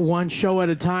life at one show at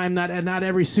a time. Not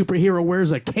every superhero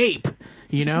wears a cape,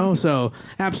 you know. So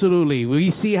absolutely, we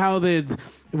see how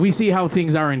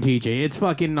things are in TJ. It's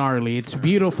fucking gnarly. It's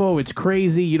beautiful. It's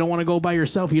crazy. You don't want to go by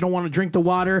yourself. You don't want to drink the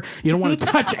water. You don't want to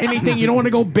touch anything. You don't want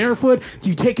to go barefoot.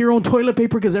 You take your own toilet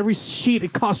paper because every sheet,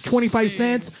 it costs 25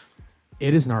 cents.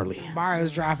 It is gnarly.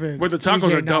 Mario's dropping. But the tacos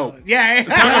TJ are dope. knowledge. Yeah.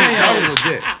 That was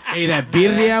legit. Hey, that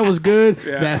birria was good.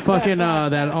 Yeah. That fucking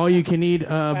that all-you-can-eat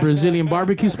Brazilian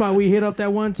barbecue spot we hit up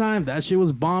that one time, that shit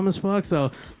was bomb as fuck. So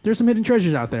there's some hidden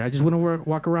treasures out there. I just wouldn't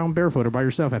walk around barefoot or by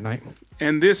yourself at night.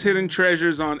 And this Hidden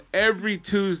Treasures on every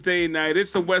Tuesday night.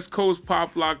 It's the West Coast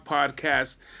Pop Lock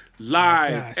Podcast live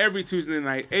That's us. every Tuesday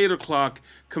night, 8 o'clock,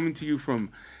 coming to you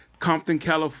from Compton,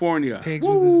 California. Pigs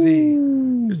with a Z.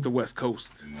 It's the West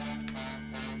Coast.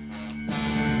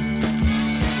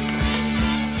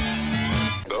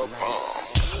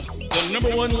 The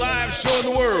number one live show in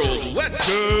the world, West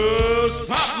Coast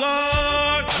Pop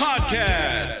Lock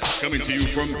Podcast. Coming to you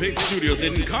from Pig Studios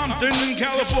in Compton,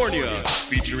 California.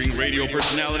 Featuring radio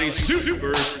personality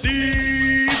Super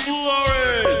Steve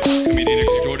Flores. Comedian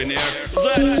extraordinaire,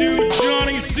 that dude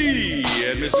Johnny C.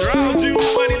 And Mr. I'll Do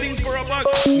Anything for a Buck,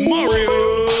 Mario